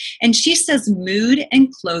 M-A-I-R. And she says mood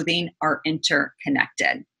and clothing are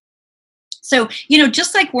interconnected. So,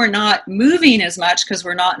 just like we're not moving as much because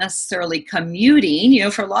we're not necessarily commuting,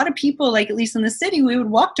 for a lot of people, like at least in the city, we would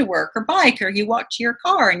walk to work or bike, or you walk to your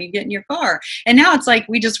car and you get in your car. And now it's like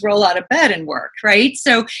we just roll out of bed and work, right?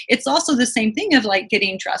 So it's also the same thing of like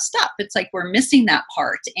getting dressed up. It's like we're missing that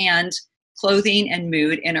part, and clothing and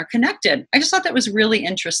mood interconnected. I just thought that was really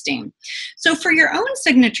interesting. So for your own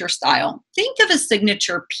signature style, think of a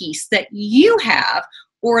signature piece that you have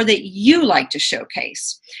or that you like to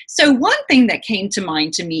showcase. So one thing that came to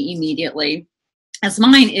mind to me immediately as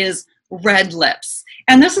mine is red lips.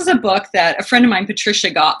 And this is a book that a friend of mine,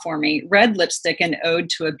 Patricia, got for me, Red Lipstick, an Ode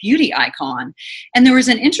to a Beauty Icon. And there was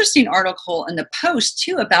an interesting article in the Post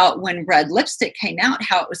too about when red lipstick came out,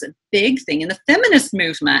 how it was a big thing in the feminist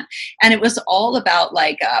movement. And it was all about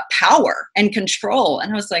like power and control.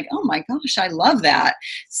 And I was like, oh my gosh, I love that.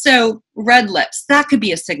 So red lips, that could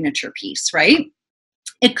be a signature piece, right?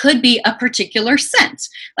 It could be a particular scent,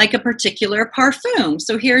 like a particular parfum.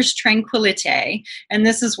 So here's Tranquility, and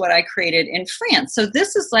this is what I created in France. So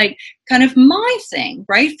this is like kind of my thing,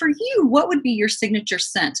 right? For you, what would be your signature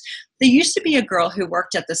scent? There used to be a girl who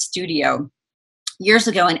worked at the studio years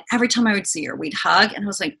ago, and every time I would see her, we'd hug, and I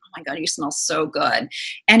was like, oh my God, you smell so good.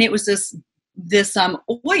 And it was this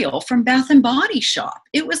oil from Bath and Body Shop.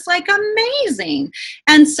 It was like amazing.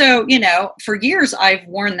 And so, for years I've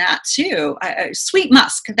worn that too. Sweet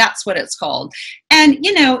musk, that's what it's called. And,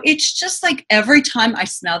 it's just like every time I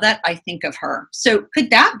smell that, I think of her. So could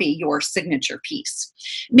that be your signature piece?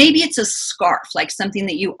 Maybe it's a scarf, like something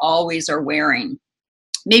that you always are wearing.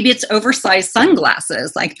 Maybe it's oversized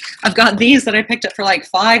sunglasses. Like I've got these that I picked up for like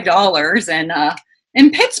 $5 and, in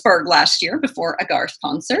Pittsburgh last year before a Garth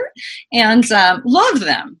concert, and love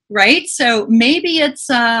them, right? So maybe it's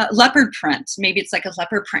leopard print. Maybe it's like a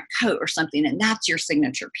leopard print coat or something, and that's your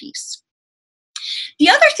signature piece. The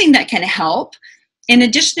other thing that can help, in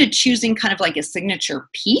addition to choosing kind of like a signature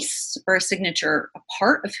piece or a signature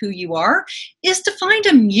part of who you are, is to find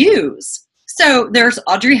a muse. So there's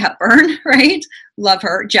Audrey Hepburn, right? Love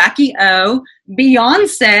her. Jackie O,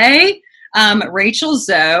 Beyonce, Rachel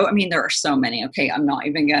Zoe. I mean, there are so many. Okay, I'm not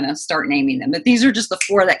even going to start naming them, but these are just the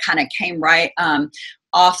four that kind of came right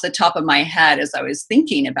off the top of my head as I was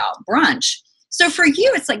thinking about brunch. So for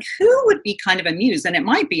you, it's like, who would be kind of a muse? And it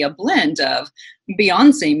might be a blend of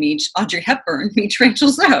Beyonce meets Audrey Hepburn meets Rachel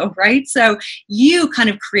Zoe, right? So you kind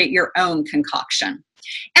of create your own concoction.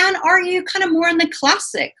 And are you kind of more in the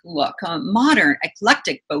classic look, modern,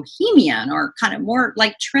 eclectic, bohemian, or kind of more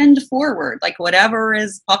like trend forward, like whatever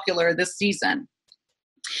is popular this season?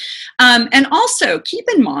 And also keep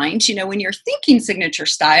in mind, you know, when you're thinking signature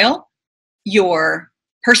style, your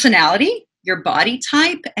personality, your body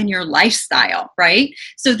type, and your lifestyle, right?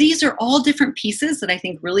 So these are all different pieces that I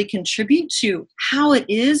think really contribute to how it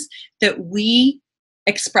is that we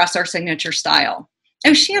express our signature style.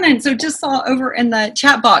 Oh, Shannon, so just saw over in the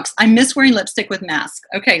chat box, I miss wearing lipstick with mask.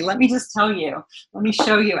 Okay, let me just tell you. Let me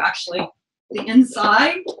show you actually the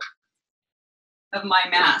inside of my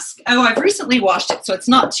mask. Oh, I've recently washed it, so it's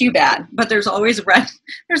not too bad, but there's always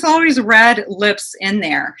red lips in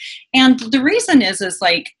there. And the reason is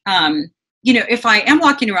like, you know, if I am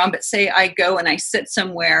walking around, but say I go and I sit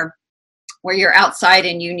somewhere where you're outside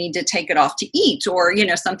and you need to take it off to eat, or, you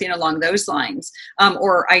know, something along those lines.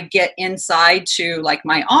 Or I get inside to like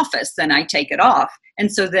my office, then I take it off.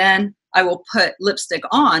 And so then I will put lipstick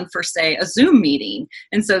on for, say, a Zoom meeting.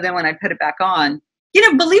 And so then when I put it back on, you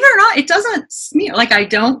know, believe it or not, it doesn't smear. Like I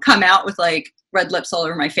don't come out with like red lips all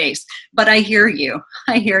over my face, but I hear you.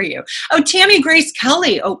 I hear you. Oh, Tammy Grace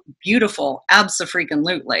Kelly. Oh, beautiful.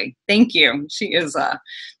 Abso-freaking-lutely. Thank you. She is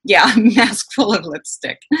yeah, mask full of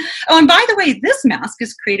lipstick. Oh, and by the way, this mask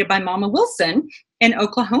is created by Mama Wilson in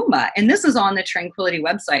Oklahoma. And this is on the Tranquility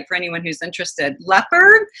website for anyone who's interested.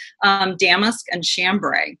 Leopard, damask, and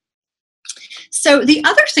chambray. So the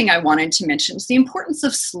other thing I wanted to mention is the importance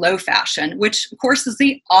of slow fashion, which of course is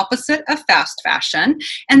the opposite of fast fashion.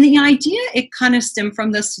 And the idea, it kind of stemmed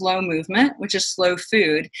from the slow movement, which is slow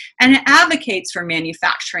food, and it advocates for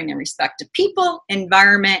manufacturing in respect to people,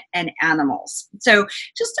 environment, and animals. So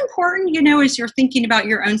just important, you know, as you're thinking about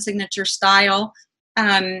your own signature style,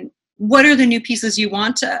 what are the new pieces you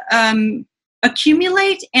want to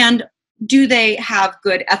accumulate, and do they have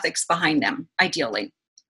good ethics behind them, ideally?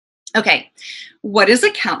 Okay, what is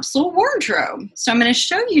a capsule wardrobe? So I'm going to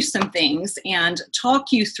show you some things and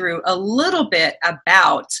talk you through a little bit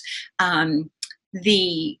about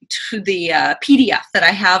the PDF that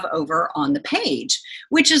I have over on the page,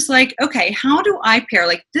 which is like, okay, how do I pair?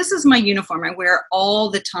 Like, this is my uniform I wear all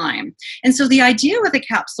the time. And so the idea with a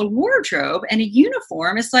capsule wardrobe and a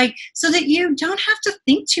uniform is like, so that you don't have to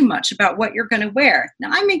think too much about what you're going to wear.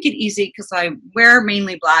 Now, I make it easy because I wear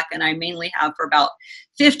mainly black, and I mainly have for about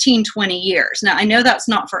 15, 20 years. Now, I know that's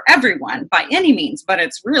not for everyone by any means, but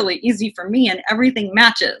it's really easy for me, and everything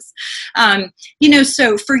matches. You know,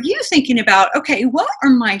 so for you thinking about, okay, what are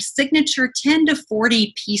my signature 10 to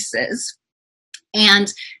 40 pieces,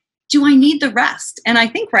 and do I need the rest? And I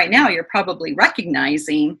think right now you're probably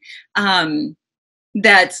recognizing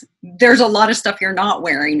that there's a lot of stuff you're not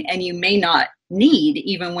wearing and you may not need,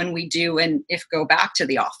 even when we do and if go back to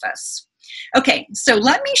the office. Okay, so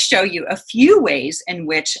let me show you a few ways in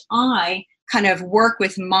which I kind of work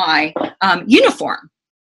with my uniform.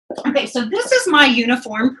 Okay, so this is my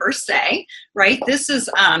uniform per se, right? This is,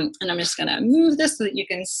 and I'm just gonna move this so that you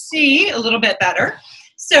can see a little bit better.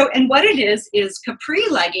 So, and what it is capri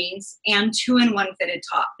leggings and 2-in-1 fitted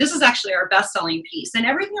top. This is actually our best-selling piece. And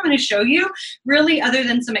everything I'm going to show you, really, other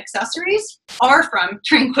than some accessories, are from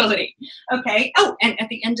Tranquility. Okay. Oh, and at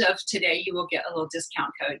the end of today, you will get a little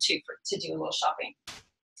discount code too to do a little shopping.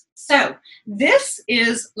 So this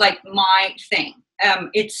is like my thing.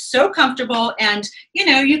 It's so comfortable, and you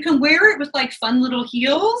know, you can wear it with like fun little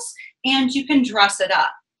heels, and you can dress it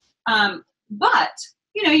up. But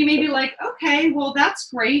you know, you may be like, okay, well, that's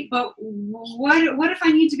great, but what if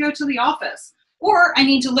I need to go to the office, or I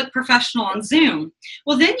need to look professional on Zoom?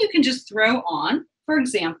 Well, then you can just throw on, for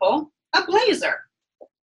example, a blazer.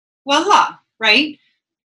 Voila, right?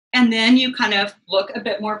 And then you kind of look a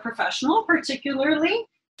bit more professional, particularly,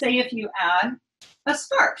 say, if you add a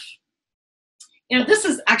scarf. You know, this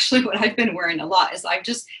is actually what I've been wearing a lot, is I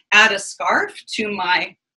just add a scarf to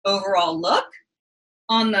my overall look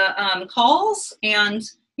on the calls, and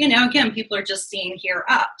you know, again, people are just seeing here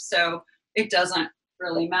up, so it doesn't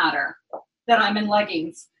really matter that I'm in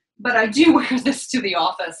leggings, but I do wear this to the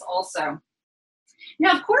office also.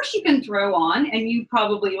 Now, of course, you can throw on, and you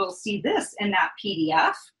probably will see this in that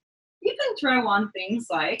PDF, you can throw on things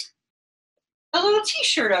like a little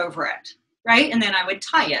t-shirt over it, right? And then I would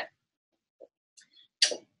tie it.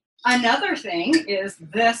 Another thing is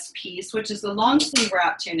this piece, which is the long sleeve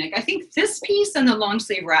wrap tunic. I think this piece and the long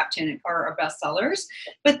sleeve wrap tunic are our best sellers,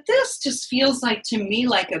 but this just feels like, to me,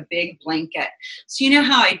 like a big blanket. So you know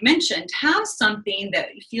how I'd mentioned, have something that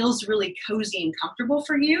feels really cozy and comfortable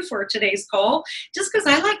for you for today's call, just because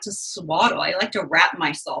I like to swaddle. I like to wrap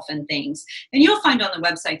myself in things. And you'll find on the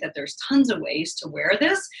website that there's tons of ways to wear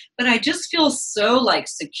this, but I just feel so like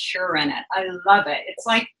secure in it. I love it. It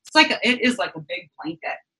is like a big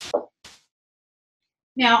blanket.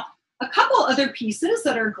 Now, a couple other pieces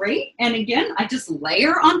that are great, and again, I just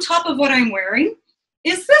layer on top of what I'm wearing,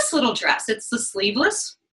 is this little dress. It's the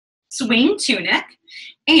sleeveless swing tunic.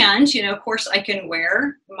 And, you know, of course, I can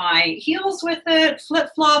wear my heels with it,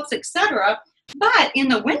 flip-flops, etc. But in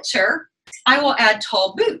the winter, I will add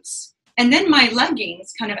tall boots. And then my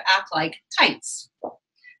leggings kind of act like tights.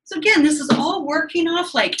 So again, this is all working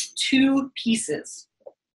off like two pieces.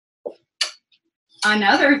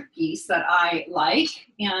 Another piece that I like,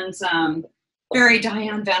 and very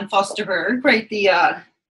Diane Van Fosterberg, right? The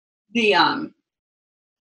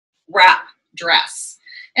wrap dress.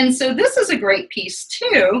 And so this is a great piece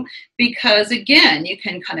too, because again, you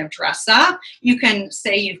can kind of dress up. You can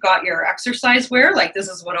say you've got your exercise wear, like this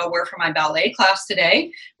is what I'll wear for my ballet class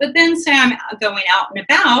today. But then say I'm going out and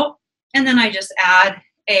about, and then I just add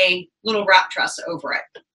a little wrap dress over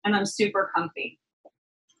it, and I'm super comfy.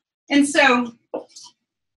 And so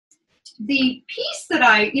the piece that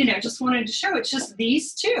I, just wanted to show, it's just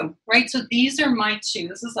these two, right? So these are my two.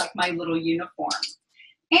 This is like my little uniform.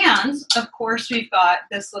 And of course, we've got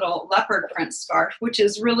this little leopard print scarf, which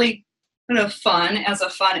is really kind of fun as a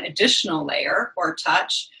fun additional layer or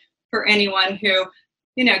touch for anyone who,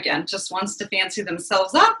 again, just wants to fancy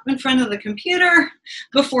themselves up in front of the computer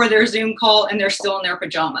before their Zoom call and they're still in their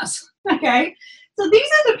pajamas, okay? So these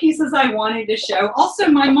are the pieces I wanted to show. Also,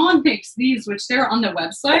 my mom makes these, which they're on the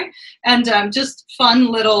website, and just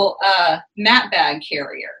fun little mat bag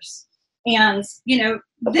carriers. And,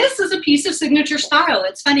 this is a piece of signature style.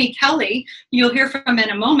 It's funny, Kelly, you'll hear from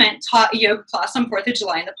in a moment, taught a yoga class on 4th of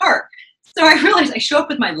July in the park. So I realized I show up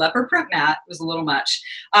with my leopard print mat. It was a little much.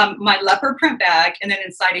 My leopard print bag, and then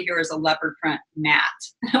inside of here is a leopard print mat.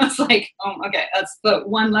 I was like, oh, okay, that's the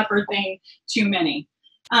one leopard thing too many.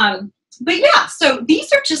 But yeah, so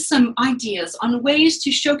these are just some ideas on ways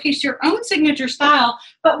to showcase your own signature style,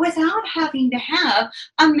 but without having to have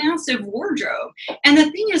a massive wardrobe. And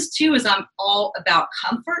the thing is, too, is I'm all about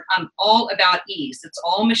comfort. I'm all about ease. It's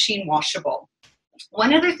all machine washable.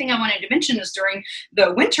 One other thing I wanted to mention is during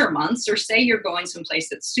the winter months, or say you're going someplace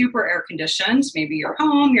that's super air conditioned, maybe your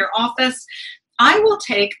home, your office, I will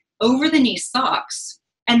take over-the-knee socks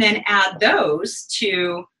and then add those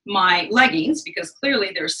to my leggings, because clearly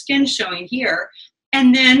there's skin showing here,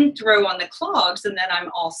 and then throw on the clogs, and then I'm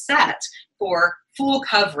all set for full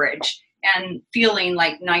coverage and feeling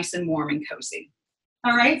like nice and warm and cozy.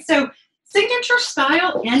 All right, so signature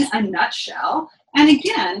style in a nutshell. And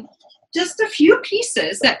again, just a few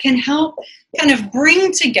pieces that can help kind of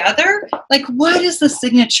bring together, like, what is the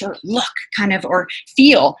signature look kind of or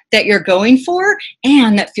feel that you're going for,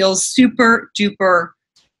 and that feels super duper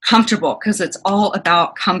comfortable, because it's all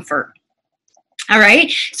about comfort. All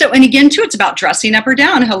right. So, and again, too, it's about dressing up or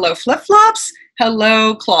down. Hello, flip-flops.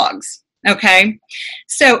 Hello, clogs. Okay.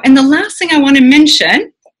 So, and the last thing I want to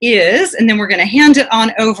mention is, and then we're going to hand it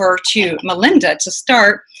on over to Melinda to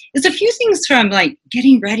start, is a few things from like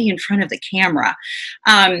getting ready in front of the camera.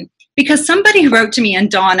 Because somebody wrote to me, and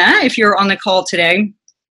Donna, if you're on the call today,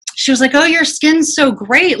 she was like, oh, your skin's so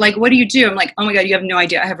great. Like, what do you do? I'm like, oh my God, you have no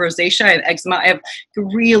idea. I have rosacea, I have eczema, I have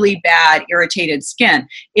really bad irritated skin.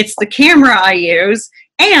 It's the camera I use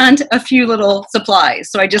and a few little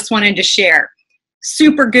supplies. So I just wanted to share.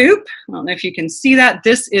 Super Goop. I don't know if you can see that.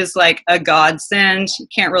 This is like a godsend. You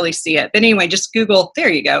can't really see it. But anyway, just Google, there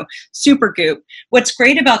you go, Super Goop. What's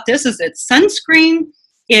great about this is it's sunscreen,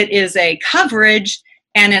 it is a coverage,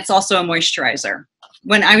 and it's also a moisturizer.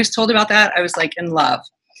 When I was told about that, I was like in love.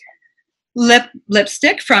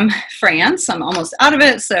 Lipstick from France. I'm almost out of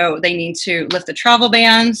it, so they need to lift the travel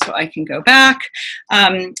ban so I can go back.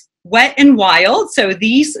 Wet n Wild. So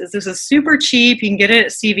this is super cheap. You can get it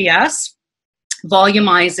at CVS.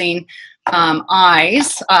 Volumizing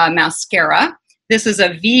eyes mascara. This is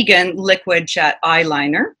a vegan liquid jet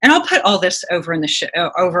eyeliner, and I'll put all this over in the show,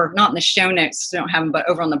 not in the show notes, so I don't have them, but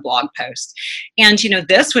over on the blog post. And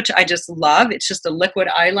this, which I just love, it's just a liquid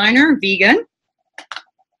eyeliner, vegan.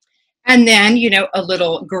 And then, a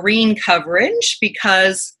little green coverage,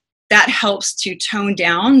 because that helps to tone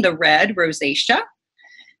down the red rosacea.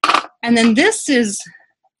 And then this is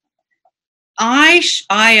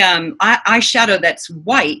eyeshadow that's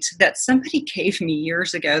white that somebody gave me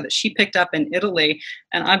years ago that she picked up in Italy,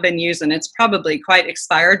 and I've been using. It's probably quite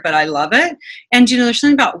expired, but I love it. And there's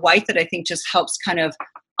something about white that I think just helps kind of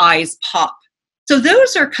eyes pop. So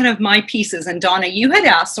those are kind of my pieces. And Donna, you had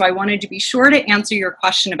asked, so I wanted to be sure to answer your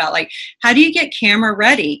question about like, how do you get camera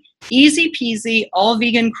ready? Easy peasy, all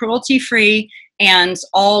vegan, cruelty free, and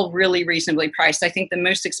all really reasonably priced. I think the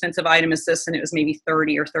most expensive item is this, and it was maybe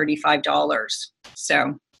 $30 or $35.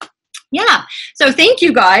 So yeah, so thank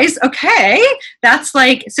you guys. Okay, that's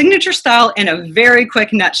like signature style in a very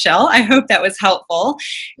quick nutshell. I hope that was helpful.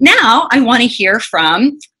 Now I want to hear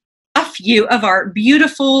from a few of our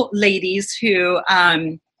beautiful ladies who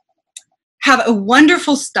have a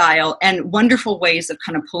wonderful style and wonderful ways of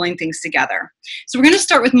kind of pulling things together. So we're going to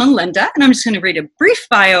start with Melinda, and I'm just going to read a brief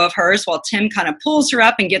bio of hers while Tim kind of pulls her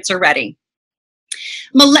up and gets her ready.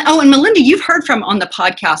 And Melinda, you've heard from on the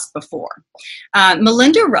podcast before.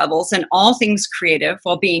 Melinda revels in all things creative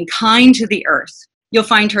while being kind to the earth. You'll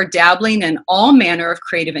find her dabbling in all manner of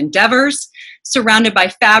creative endeavors, surrounded by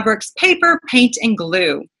fabrics, paper, paint, and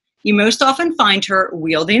glue. You most often find her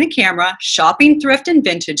wielding a camera, shopping thrift and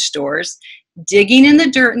vintage stores, digging in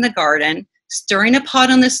the dirt in the garden, stirring a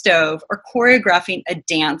pot on the stove, or choreographing a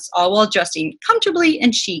dance, all while dressing comfortably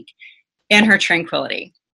and chic in her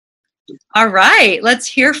Tranquility. All right, let's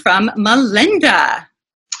hear from Melinda.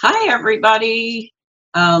 Hi, everybody.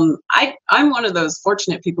 I'm one of those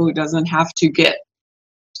fortunate people who doesn't have to get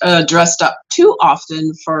dressed up too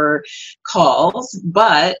often for calls,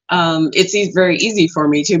 but it's very easy for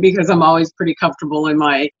me to, because I'm always pretty comfortable in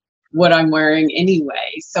what I'm wearing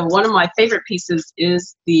anyway. So one of my favorite pieces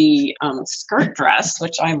is the skirt dress,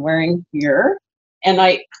 which I'm wearing here, and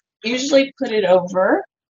I usually put it over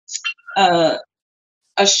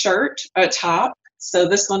a shirt, a top. So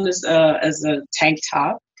this one is as a tank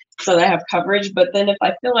top, so that I have coverage. But then if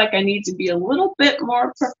I feel like I need to be a little bit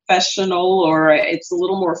more professional, or it's a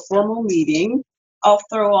little more formal meeting, I'll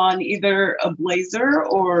throw on either a blazer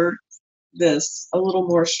or a little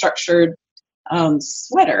more structured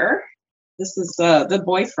sweater. This is the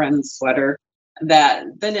boyfriend sweater that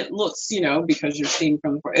then it looks, because you're seeing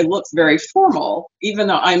it looks very formal, even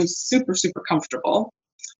though I'm super, super comfortable.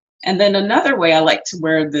 And then another way I like to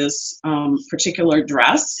wear this particular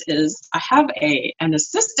dress is I have an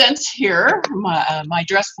assistant here, my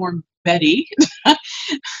dress form Betty.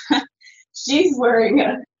 She's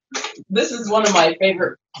wearing this is one of my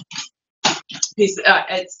favorite pieces.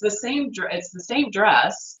 It's the same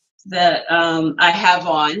dress that I have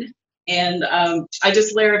on, and I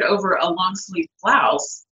just layered over a long sleeve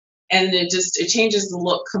blouse, and it changes the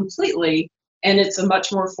look completely. And it's a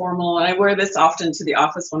much more formal, and I wear this often to the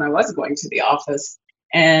office when I was going to the office.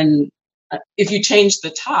 And if you change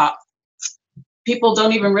the top, people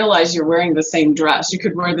don't even realize you're wearing the same dress. You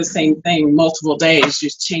could wear the same thing multiple days,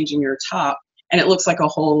 just changing your top, and it looks like a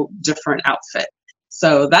whole different outfit.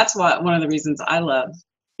 So that's one of the reasons I love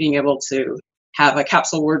being able to have a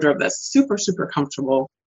capsule wardrobe that's super, super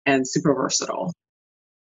comfortable and super versatile.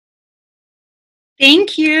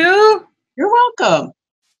 Thank you. You're welcome.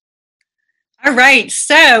 All right,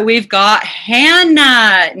 so we've got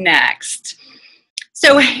Hannah next.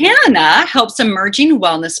 So Hannah helps emerging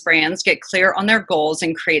wellness brands get clear on their goals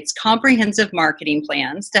and creates comprehensive marketing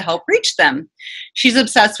plans to help reach them. She's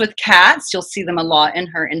obsessed with cats. You'll see them a lot in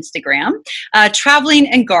her Instagram. Traveling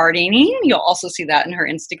and gardening. You'll also see that in her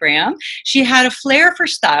Instagram. She had a flair for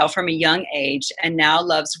style from a young age and now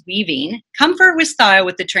loves weaving. Comfort with style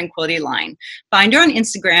with the Tranquility line. Find her on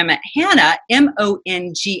Instagram at Hannah,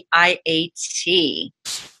 Mongiat.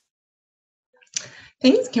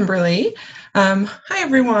 Thanks, Kimberly. Hi,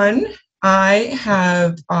 everyone. I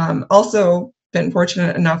have also been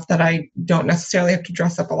fortunate enough that I don't necessarily have to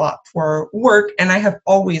dress up a lot for work, and I have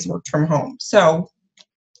always worked from home. So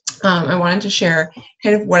I wanted to share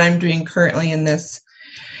kind of what I'm doing currently in this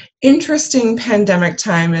interesting pandemic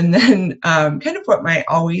time, and then kind of what my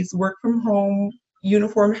always work from home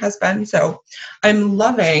uniform has been. So I'm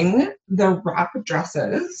loving the wrap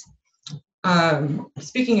dresses.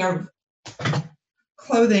 Speaking of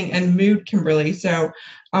clothing and mood, Kimberly. So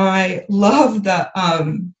I love the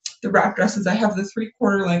wrap dresses. I have the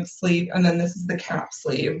 3/4 length sleeve, and then this is the cap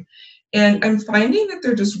sleeve. And I'm finding that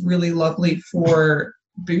they're just really lovely for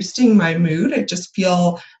boosting my mood. I just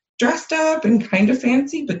feel dressed up and kind of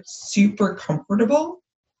fancy, but super comfortable.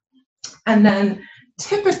 And then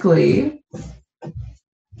typically,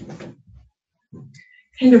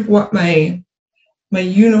 kind of what my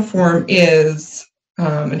uniform is,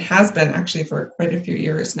 and has been actually for quite a few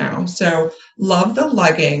years now. So love the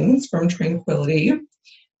leggings from Tranquility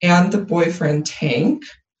and the boyfriend tank.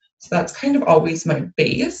 So that's kind of always my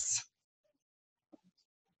base.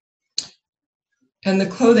 And the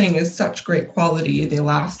clothing is such great quality. They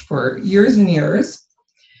last for years and years.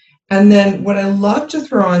 And then what I love to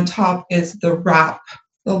throw on top is the wrap,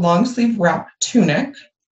 the long sleeve wrap tunic.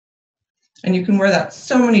 And you can wear that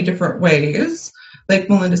so many different ways. Like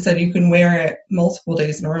Melinda said, you can wear it multiple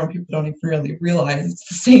days in a row and people don't even really realize it's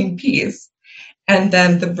the same piece. And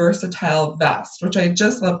then the versatile vest, which I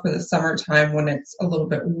just love for the summertime when it's a little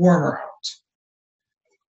bit warmer out.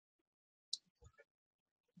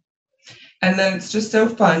 And then it's just so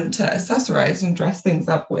fun to accessorize and dress things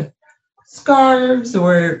up with scarves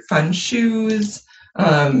or fun shoes.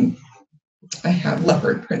 I have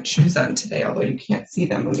leopard print shoes on today, although you can't see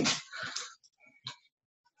them.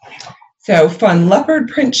 So fun leopard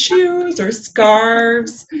print shoes or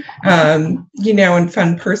scarves, you know, and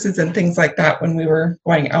fun purses and things like that when we were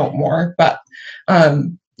going out more. But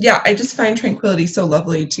yeah, I just find Tranquility so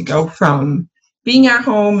lovely to go from being at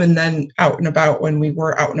home and then out and about when we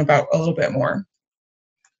were out and about a little bit more.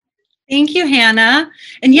 Thank you, Hannah.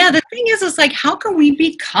 And yeah, the thing is like, how can we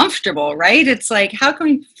be comfortable, right? It's like, how can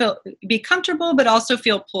we be comfortable, but also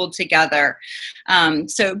feel pulled together?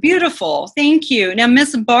 So beautiful. Thank you. Now,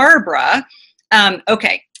 Miss Barbara.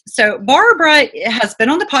 Okay. So Barbara has been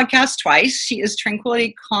on the podcast twice. She is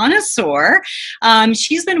Tranquility connoisseur.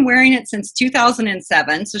 She's been wearing it since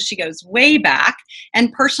 2007, so she goes way back,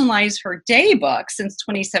 and personalized her day book since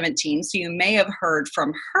 2017. So you may have heard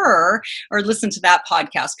from her or listened to that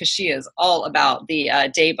podcast because she is all about the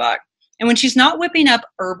day book. And when she's not whipping up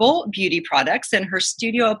herbal beauty products in her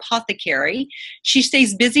studio apothecary, she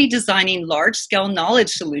stays busy designing large-scale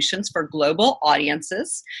knowledge solutions for global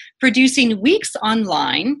audiences, producing weeks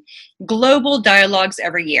online, global dialogues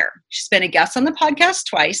every year. She's been a guest on the podcast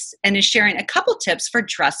twice and is sharing a couple tips for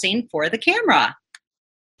dressing for the camera.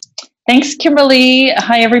 Thanks, Kimberly.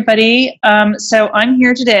 Hi, everybody. So I'm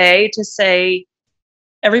here today to say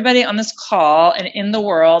everybody on this call and in the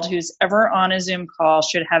world who's ever on a Zoom call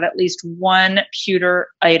should have at least one pewter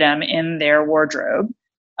item in their wardrobe.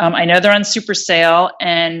 I know they're on super sale,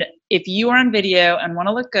 and if you are on video and want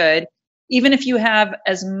to look good, even if you have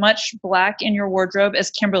as much black in your wardrobe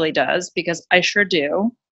as Kimberly does, because I sure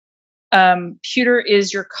do, pewter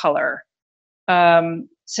is your color.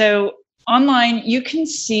 So online, you can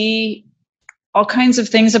see all kinds of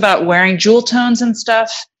things about wearing jewel tones and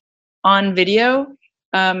stuff on video.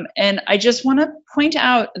 And I just want to point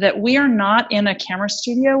out that we are not in a camera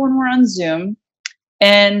studio when we're on Zoom,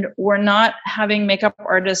 and we're not having makeup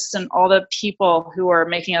artists and all the people who are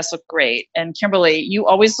making us look great. And Kimberly, you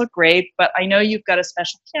always look great, but I know you've got a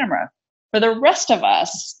special camera. For the rest of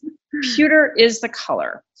us, pewter is the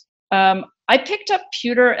color. I picked up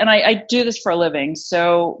pewter, and I do this for a living.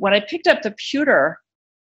 So when I picked up the pewter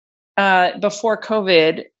before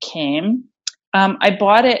COVID came, I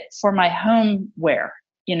bought it for my home wear.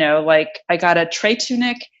 You know, like I got a tray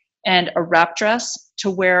tunic and a wrap dress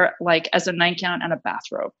to wear like as a nightgown and a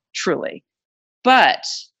bathrobe, truly. But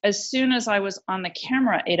as soon as I was on the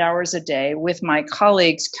camera 8 hours a day with my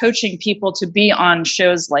colleagues coaching people to be on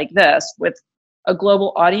shows like this with a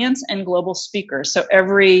global audience and global speakers, so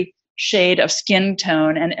every shade of skin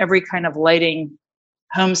tone and every kind of lighting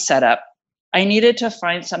home setup, I needed to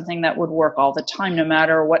find something that would work all the time, no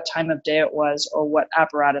matter what time of day it was or what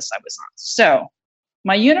apparatus I was on. So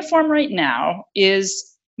my uniform right now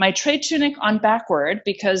is my tray tunic on backward,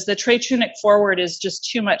 because the tray tunic forward is just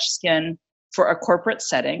too much skin for a corporate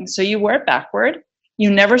setting. So you wear it backward. You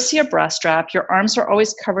never see a bra strap. Your arms are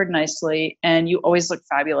always covered nicely, and you always look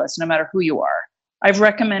fabulous, no matter who you are. I've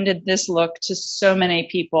recommended this look to so many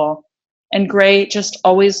people, and gray just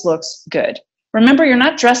always looks good. Remember, you're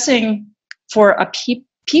not dressing for a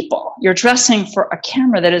people. You're dressing for a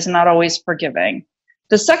camera that is not always forgiving.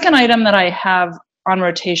 The second item that I have on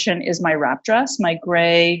rotation is my wrap dress, my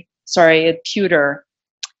pewter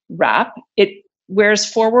wrap. It wears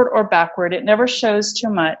forward or backward. It never shows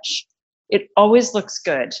too much. It always looks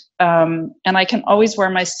good. And I can always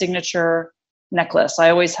wear my signature necklace.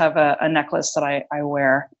 I always have a necklace that I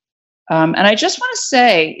wear. And I just want to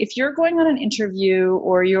say, if you're going on an interview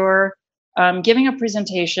or you're giving a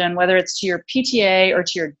presentation, whether it's to your PTA or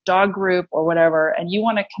to your dog group or whatever, and you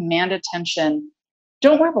want to command attention,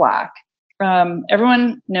 don't wear black.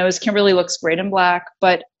 Everyone knows Kimberly looks great in black,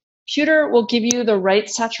 but pewter will give you the right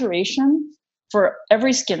saturation for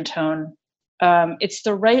every skin tone. It's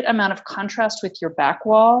the right amount of contrast with your back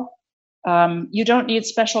wall. You don't need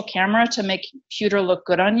special camera to make pewter look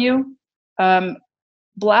good on you.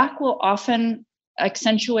 Black will often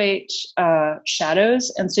accentuate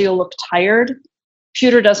shadows, and so you'll look tired.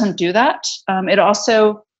 Pewter doesn't do that. It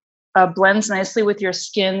also blends nicely with your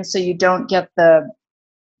skin, so you don't get the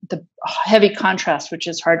heavy contrast, which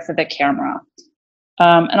is hard for the camera.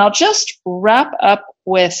 And I'll just wrap up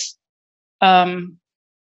with,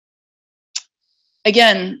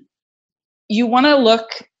 again, you want to look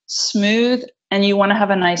smooth and you want to have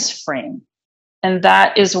a nice frame. And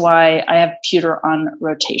that is why I have pewter on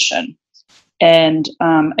rotation. And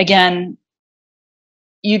again,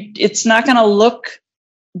 it's not going to look,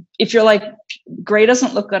 if you're like, gray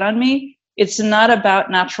doesn't look good on me, it's not about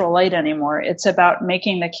natural light anymore. It's about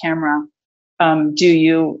making the camera do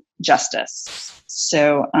you justice.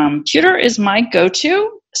 So pewter is my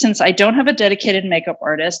go-to, since I don't have a dedicated makeup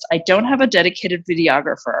artist, I don't have a dedicated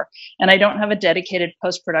videographer, and I don't have a dedicated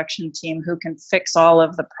post-production team who can fix all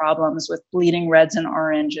of the problems with bleeding reds and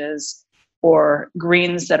oranges or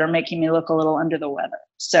greens that are making me look a little under the weather.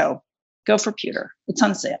 So go for pewter. It's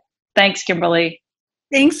on sale. Thanks, Kimberly.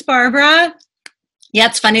 Thanks, Barbara. Yeah,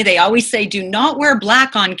 it's funny. They always say, do not wear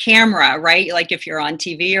black on camera, right? Like if you're on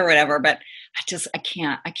TV or whatever, but I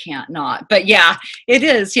can't not. But yeah, it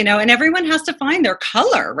is, and everyone has to find their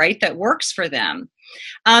color, right, that works for them.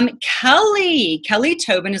 Kelly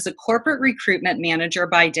Tobin is a corporate recruitment manager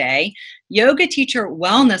by day, yoga teacher,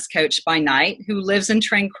 wellness coach by night, who lives in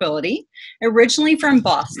Tranquility, originally from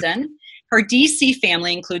Boston. Her DC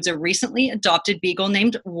family includes a recently adopted beagle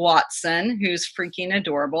named Watson, who's freaking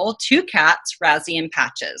adorable, 2 cats, Razzie and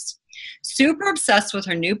Patches. Super obsessed with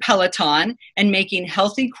her new Peloton and making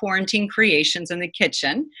healthy quarantine creations in the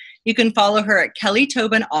kitchen. You can follow her at Kelly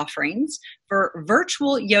Tobin Offerings for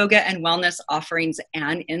virtual yoga and wellness offerings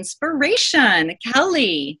and inspiration.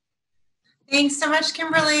 Kelly. Thanks so much,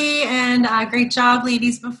 Kimberly, and great job,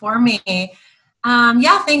 ladies before me.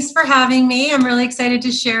 Thanks for having me. I'm really excited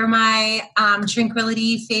to share my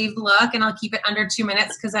Tranquility fave look, and I'll keep it under 2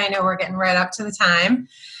 minutes because I know we're getting right up to the time.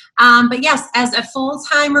 But yes, as a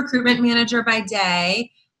full-time recruitment manager by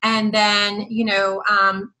day, and then,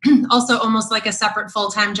 also almost like a separate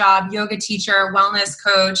full-time job, yoga teacher, wellness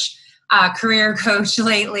coach, career coach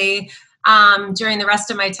lately, during the rest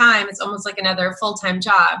of my time, it's almost like another full-time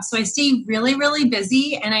job. So I stay really, really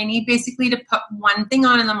busy, and I need basically to put one thing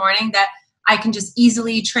on in the morning that I can just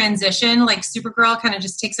easily transition, like Supergirl, kind of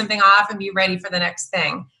just take something off and be ready for the next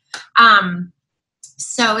thing.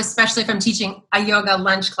 So especially if I'm teaching a yoga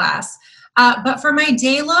lunch class. But for my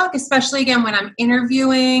day look, especially again when I'm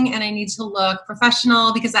interviewing and I need to look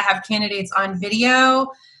professional because I have candidates on video,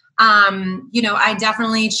 I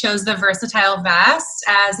definitely chose the versatile vest.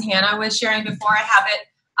 As Hannah was sharing before, I have it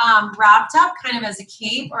wrapped up kind of as a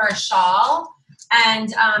cape or a shawl. And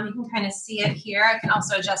you can kind of see it here. I can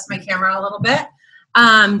also adjust my camera a little bit.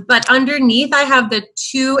 But underneath, I have the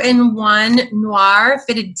 2-in-1 noir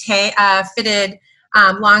fitted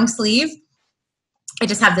long sleeve. I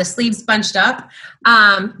just have the sleeves bunched up.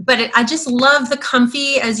 But I just love the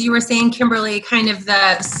comfy, as you were saying, Kimberly, kind of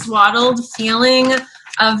the swaddled feeling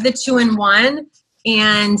of the 2-in-1.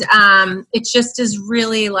 And it just is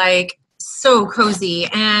really like so cozy.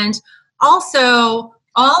 And also,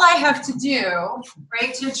 all I have to do,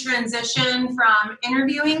 right, to transition from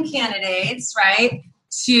interviewing candidates, right,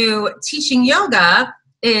 to teaching yoga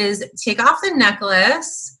is take off the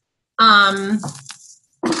necklace,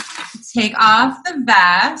 take off the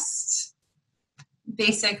vest,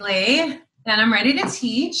 basically, then I'm ready to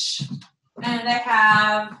teach. And I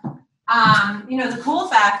have, the cool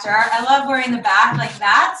factor. I love wearing the back like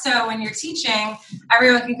that. So when you're teaching,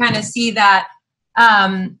 everyone can kind of see that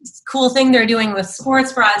cool thing they're doing with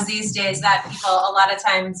sports bras these days that people a lot of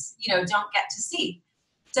times, don't get to see.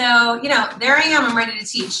 So, there I am, I'm ready to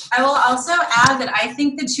teach. I will also add that I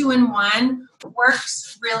think the 2-in-1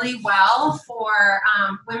 works really well for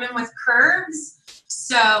women with curves.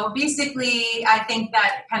 So basically, I think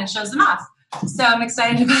that kind of shows them off. So I'm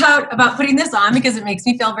excited about putting this on because it makes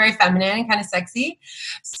me feel very feminine and kind of sexy.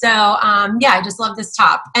 So I just love this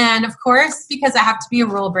top. And of course, because I have to be a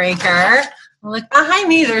rule breaker, look behind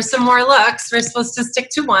me, there's some more looks. We're supposed to stick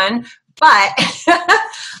to one, but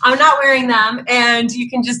I'm not wearing them. And you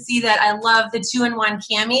can just see that I love the 2-in-1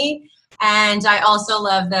 cami. And I also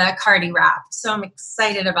love the cardi wrap. So I'm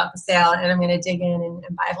excited about the sale, and I'm going to dig in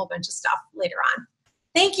and buy a whole bunch of stuff later on.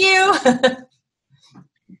 Thank you.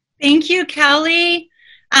 Thank you, Kelly.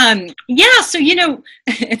 So,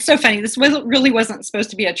 it's so funny. This really wasn't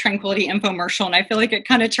supposed to be a Tranquility infomercial, and I feel like it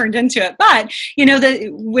kind of turned into it. But,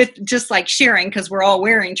 with just like sharing, because we're all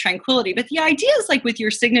wearing Tranquility. But the idea is like with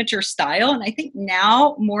your signature style, and I think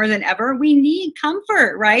now more than ever, we need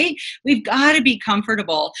comfort, right? We've got to be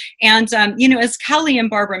comfortable. And, as Kelly and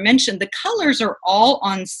Barbara mentioned, the colors are all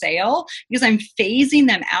on sale because I'm phasing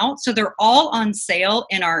them out. So they're all on sale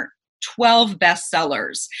in our 12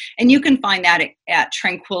 bestsellers. And you can find that at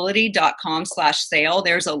tranquility.com/sale.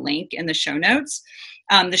 There's a link in the show notes.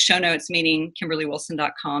 The show notes meaning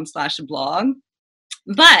KimberlyWilson.com/blog.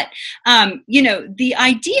 But, the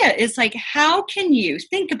idea is like, how can you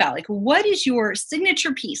think about like, what is your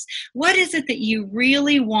signature piece? What is it that you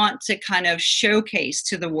really want to kind of showcase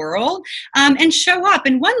to the world and show up?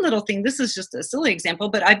 And one little thing, this is just a silly example,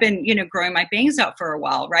 but I've been, growing my bangs out for a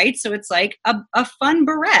while, right? So it's like a fun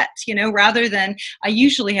barrette, rather than I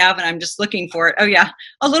usually have, and I'm just looking for it. Oh yeah,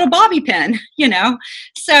 a little bobby pin,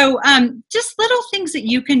 So just little things that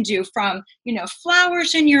you can do from,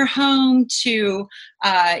 flowers in your home to,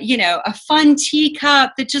 a fun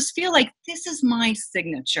teacup that just feel like this is my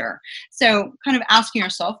signature. So kind of asking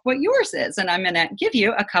yourself what yours is. And I'm going to give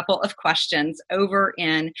you a couple of questions over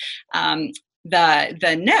in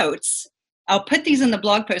the notes. I'll put these in the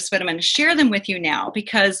blog post, but I'm going to share them with you now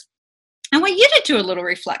because I want you to do a little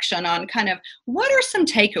reflection on kind of what are some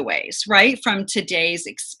takeaways, right, from today's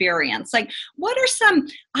experience? Like, what are some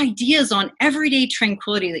ideas on everyday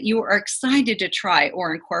tranquility that you are excited to try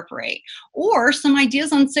or incorporate? Or some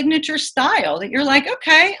ideas on signature style that you're like,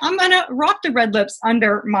 okay, I'm going to rock the red lips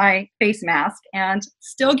under my face mask and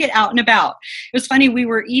still get out and about. It was funny, we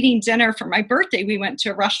were eating dinner for my birthday. We went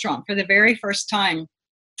to a restaurant for the very first time.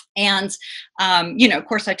 And, of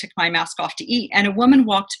course, I took my mask off to eat, and a woman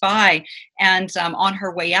walked by and on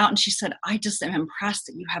her way out, and she said, I just am impressed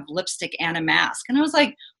that you have lipstick and a mask. And I was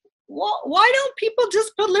like, well, why don't people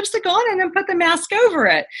just put lipstick on and then put the mask over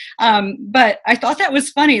it? But I thought that was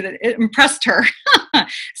funny that it impressed her.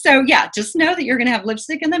 So, yeah, just know that you're going to have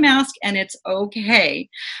lipstick and the mask, and it's okay.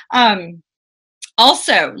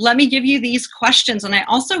 Also, let me give you these questions, and I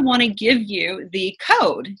also want to give you the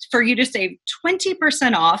code for you to save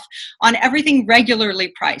 20% off on everything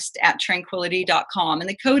regularly priced at tranquility.com. And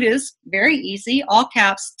the code is very easy, all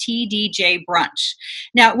caps, TDJ Brunch.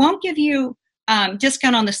 Now, it won't give you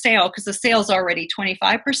discount on the sale because the sale is already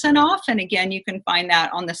 25% off. And again, you can find that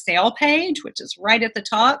on the sale page, which is right at the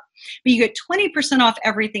top. But you get 20% off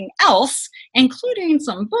everything else, including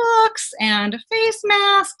some books and face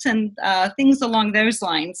masks and things along those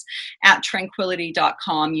lines at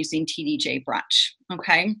tranquility.com using TDJ Brunch.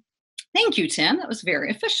 Okay. Thank you, Tim. That was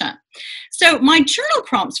very efficient. So my journal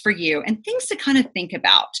prompts for you and things to kind of think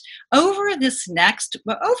about over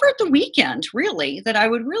the weekend, really, that I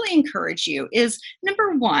would really encourage you is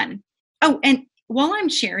number one. Oh, and while I'm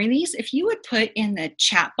sharing these, if you would put in the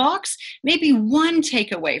chat box, maybe one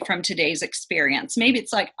takeaway from today's experience. Maybe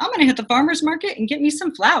it's like, I'm going to hit the farmer's market and get me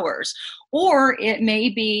some flowers. Or it may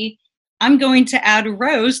be, I'm going to add a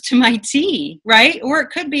rose to my tea, right? Or it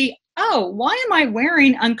could be, oh, why am I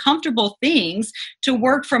wearing uncomfortable things to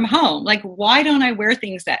work from home? Like, why don't I wear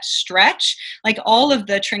things that stretch? Like all of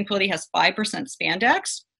the Tranquility has 5%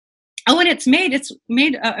 spandex. Oh, and it's made,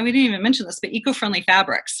 we didn't even mention this, but eco-friendly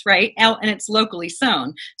fabrics, right? And it's locally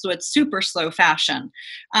sewn. So it's super slow fashion.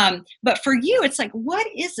 But for you, it's like, what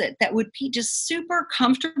is it that would be just super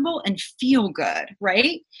comfortable and feel good,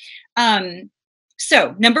 right?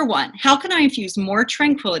 So number one, how can I infuse more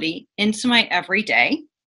tranquility into my everyday?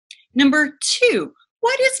 Number two,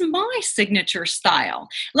 what is my signature style?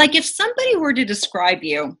 Like if somebody were to describe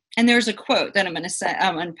you, and there's a quote that I'm going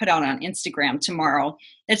to put out on Instagram tomorrow.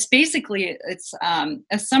 It's basically, it's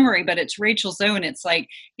a summary, but it's Rachel Zoe, and it's like,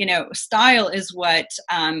 style is what's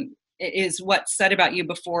said about you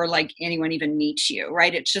before like anyone even meets you,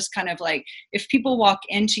 right? It's just kind of like if people walk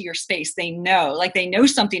into your space, they know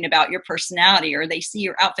something about your personality, or they see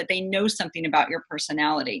your outfit, they know something about your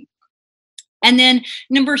personality. And then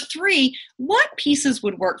number three, what pieces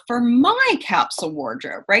would work for my capsule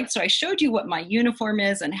wardrobe, right? So I showed you what my uniform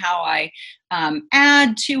is and how I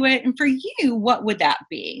add to it. And for you, what would that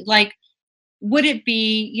be? Like, would it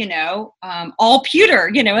be, all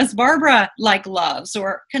pewter, as Barbara loves,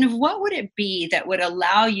 or kind of what would it be that would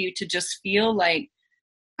allow you to just feel like,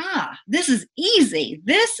 this is easy.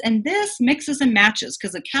 This and this mixes and matches,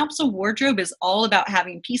 because a capsule wardrobe is all about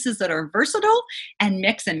having pieces that are versatile and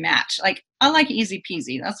mix and match. Like, I like easy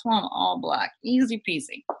peasy. That's why I'm all black. Easy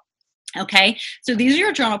peasy. Okay, so these are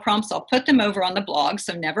your journal prompts. I'll put them over on the blog,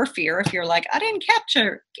 so never fear if you're like, I didn't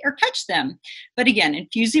capture or catch them. But again,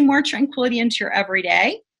 infusing more tranquility into your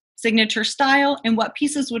everyday, signature style, and what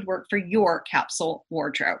pieces would work for your capsule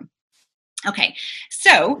wardrobe. Okay,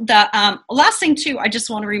 so the last thing too, I just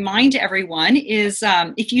want to remind everyone is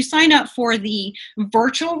if you sign up for the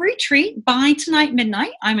virtual retreat by tonight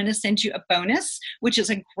midnight, I'm going to send you a bonus, which is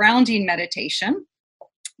a grounding meditation.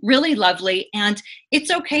 Really lovely. And it's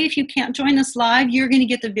okay if you can't join us live. You're going to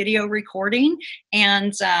get the video recording.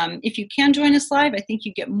 And if you can join us live, I think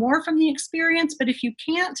you get more from the experience. But if you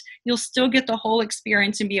can't, you'll still get the whole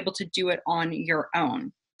experience and be able to do it on your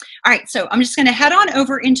own. All right, so I'm just going to head on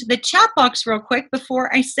over into the chat box real quick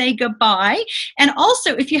before I say goodbye. And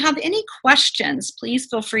also, if you have any questions, please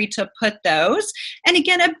feel free to put those. And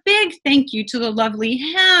again, a big thank you to the lovely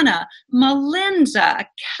Hannah, Melinda,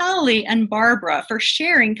 Kelly, and Barbara for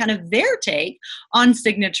sharing kind of their take on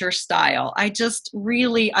signature style. I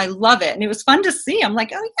love it. And it was fun to see. I'm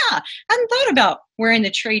like, oh yeah, I hadn't thought about wearing the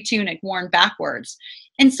tray tunic worn backwards.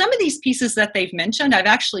 And some of these pieces that they've mentioned, I've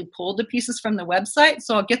actually pulled the pieces from the website,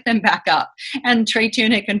 so I'll get them back up. And tray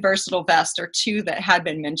tunic and versatile vest are two that had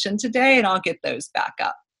been mentioned today, and I'll get those back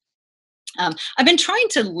up. I've been trying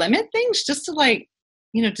to limit things just to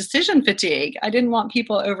decision fatigue. I didn't want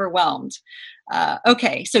people overwhelmed.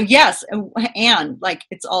 Okay, so yes, and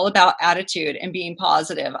it's all about attitude and being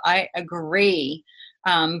positive. I agree.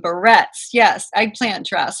 Barrettes, yes. Eggplant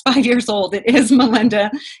dress, 5 years old. It is, Melinda.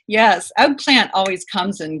 Yes, eggplant always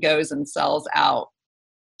comes and goes and sells out.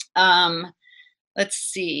 Let's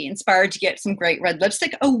see. Inspired to get some great red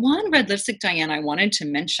lipstick. Oh, one red lipstick, Diane, I wanted to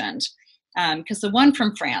mention. Because the one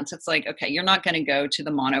from France, it's like, okay, you're not going to go to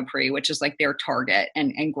the Monoprix, which is like their Target,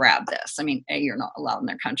 and grab this. I mean, A, you're not allowed in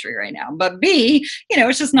their country right now, but B,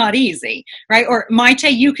 it's just not easy, right? Or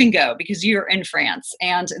Maite, you can go because you're in France.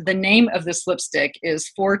 And the name of this lipstick is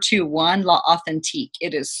 421 La Authentique.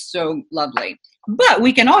 It is so lovely. But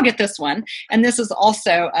we can all get this one. And this is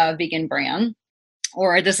also a vegan brand.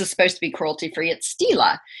 Or this is supposed to be cruelty-free. It's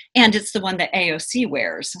Stila, and it's the one that AOC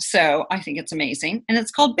wears. So I think it's amazing. And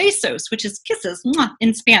it's called Besos, which is kisses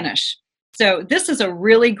in Spanish. So this is a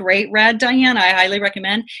really great red, Diane. I highly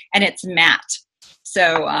recommend. And it's matte.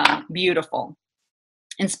 So beautiful.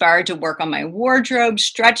 Inspired to work on my wardrobe.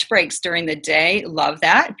 Stretch breaks during the day. Love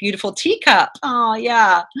that. Beautiful teacup. Oh,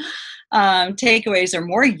 yeah. Takeaways are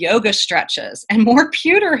more yoga stretches and more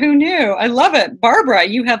pewter. Who knew? I love it. Barbara,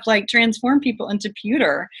 you have transformed people into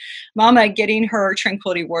pewter. Mama getting her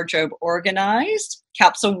Tranquility wardrobe organized.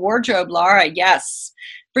 Capsule wardrobe, Laura. Yes.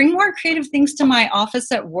 Bring more creative things to my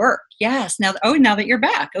office at work. Yes. Now that you're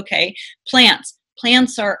back. Okay. Plants.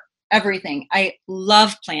 Plants are everything. I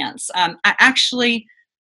love plants. I actually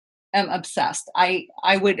am obsessed. I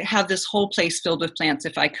would have this whole place filled with plants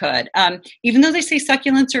if I could. Even though they say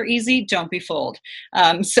succulents are easy, don't be fooled.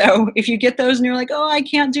 So if you get those and you're like, oh, I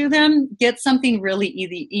can't do them, get something really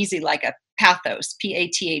easy like a pathos,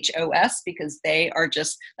 Pathos, because they are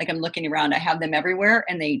just I'm looking around, I have them everywhere,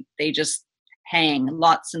 and they just hang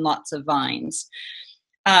lots and lots of vines.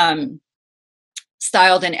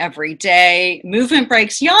 Styled in every day. Movement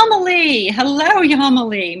breaks. Yamali. Hello,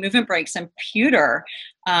 Yamali. Movement breaks and pewter.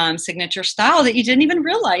 Signature style that you didn't even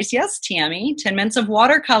realize. Yes, Tammy. 10 minutes of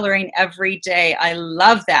watercoloring every day. I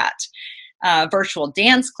love that. Virtual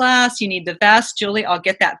dance class. You need the vest. Julie, I'll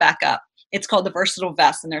get that back up. It's called the versatile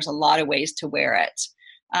vest, and there's a lot of ways to wear it.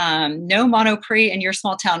 No Monoprix in your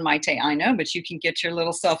small town, Maite. I know, but you can get your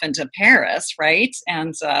little self into Paris, right?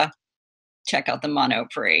 And check out the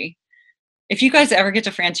Monoprix. If you guys ever get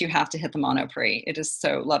to France, you have to hit the Monoprix. It is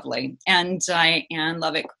so lovely. And Diane,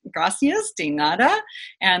 love it. Gracias, de nada.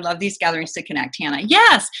 And love these gatherings to connect, Hannah.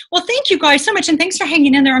 Yes. Well, thank you guys so much. And thanks for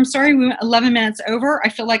hanging in there. I'm sorry we went 11 minutes over. I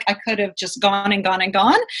feel like I could have just gone and gone and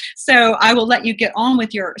gone. So I will let you get on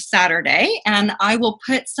with your Saturday. And I will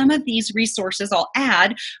put some of these resources I'll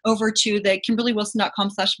add over to the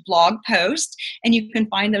KimberlyWilson.com/blog post. And you can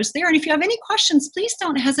find those there. And if you have any questions, please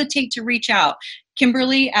don't hesitate to reach out.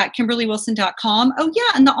 Kimberly@KimberlyWilson.com. Oh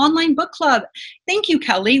yeah, and the online book club. Thank you,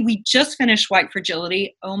 Kelly. We just finished White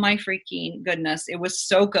Fragility. Oh my freaking goodness. It was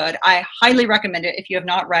so good. I highly recommend it if you have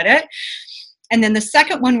not read it. And then the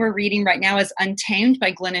second one we're reading right now is Untamed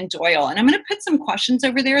by Glennon Doyle. And I'm going to put some questions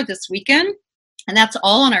over there this weekend. And that's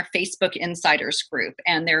all on our Facebook Insiders group.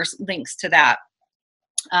 And there's links to that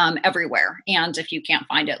everywhere. And if you can't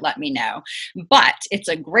find it, let me know. But it's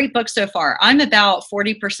a great book so far. I'm about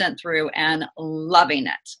 40% through and loving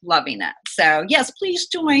it. So yes, please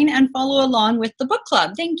join and follow along with the book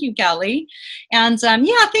club. Thank you, Kelly. And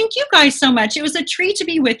yeah, thank you guys so much. It was a treat to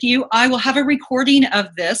be with you. I will have a recording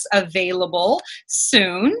of this available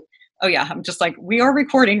soon. Oh yeah, I'm just like, we are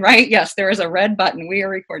recording, right? Yes, there is a red button. We are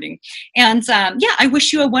recording. And yeah, I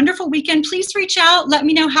wish you a wonderful weekend. Please reach out. Let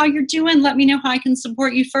me know how you're doing. Let me know how I can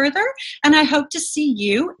support you further. And I hope to see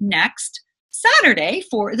you next Saturday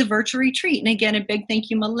for the virtual retreat. And again, a big thank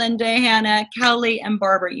you, Melinda, Hannah, Kelly, and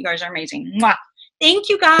Barbara. You guys are amazing. Mwah. Thank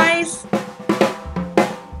you, guys.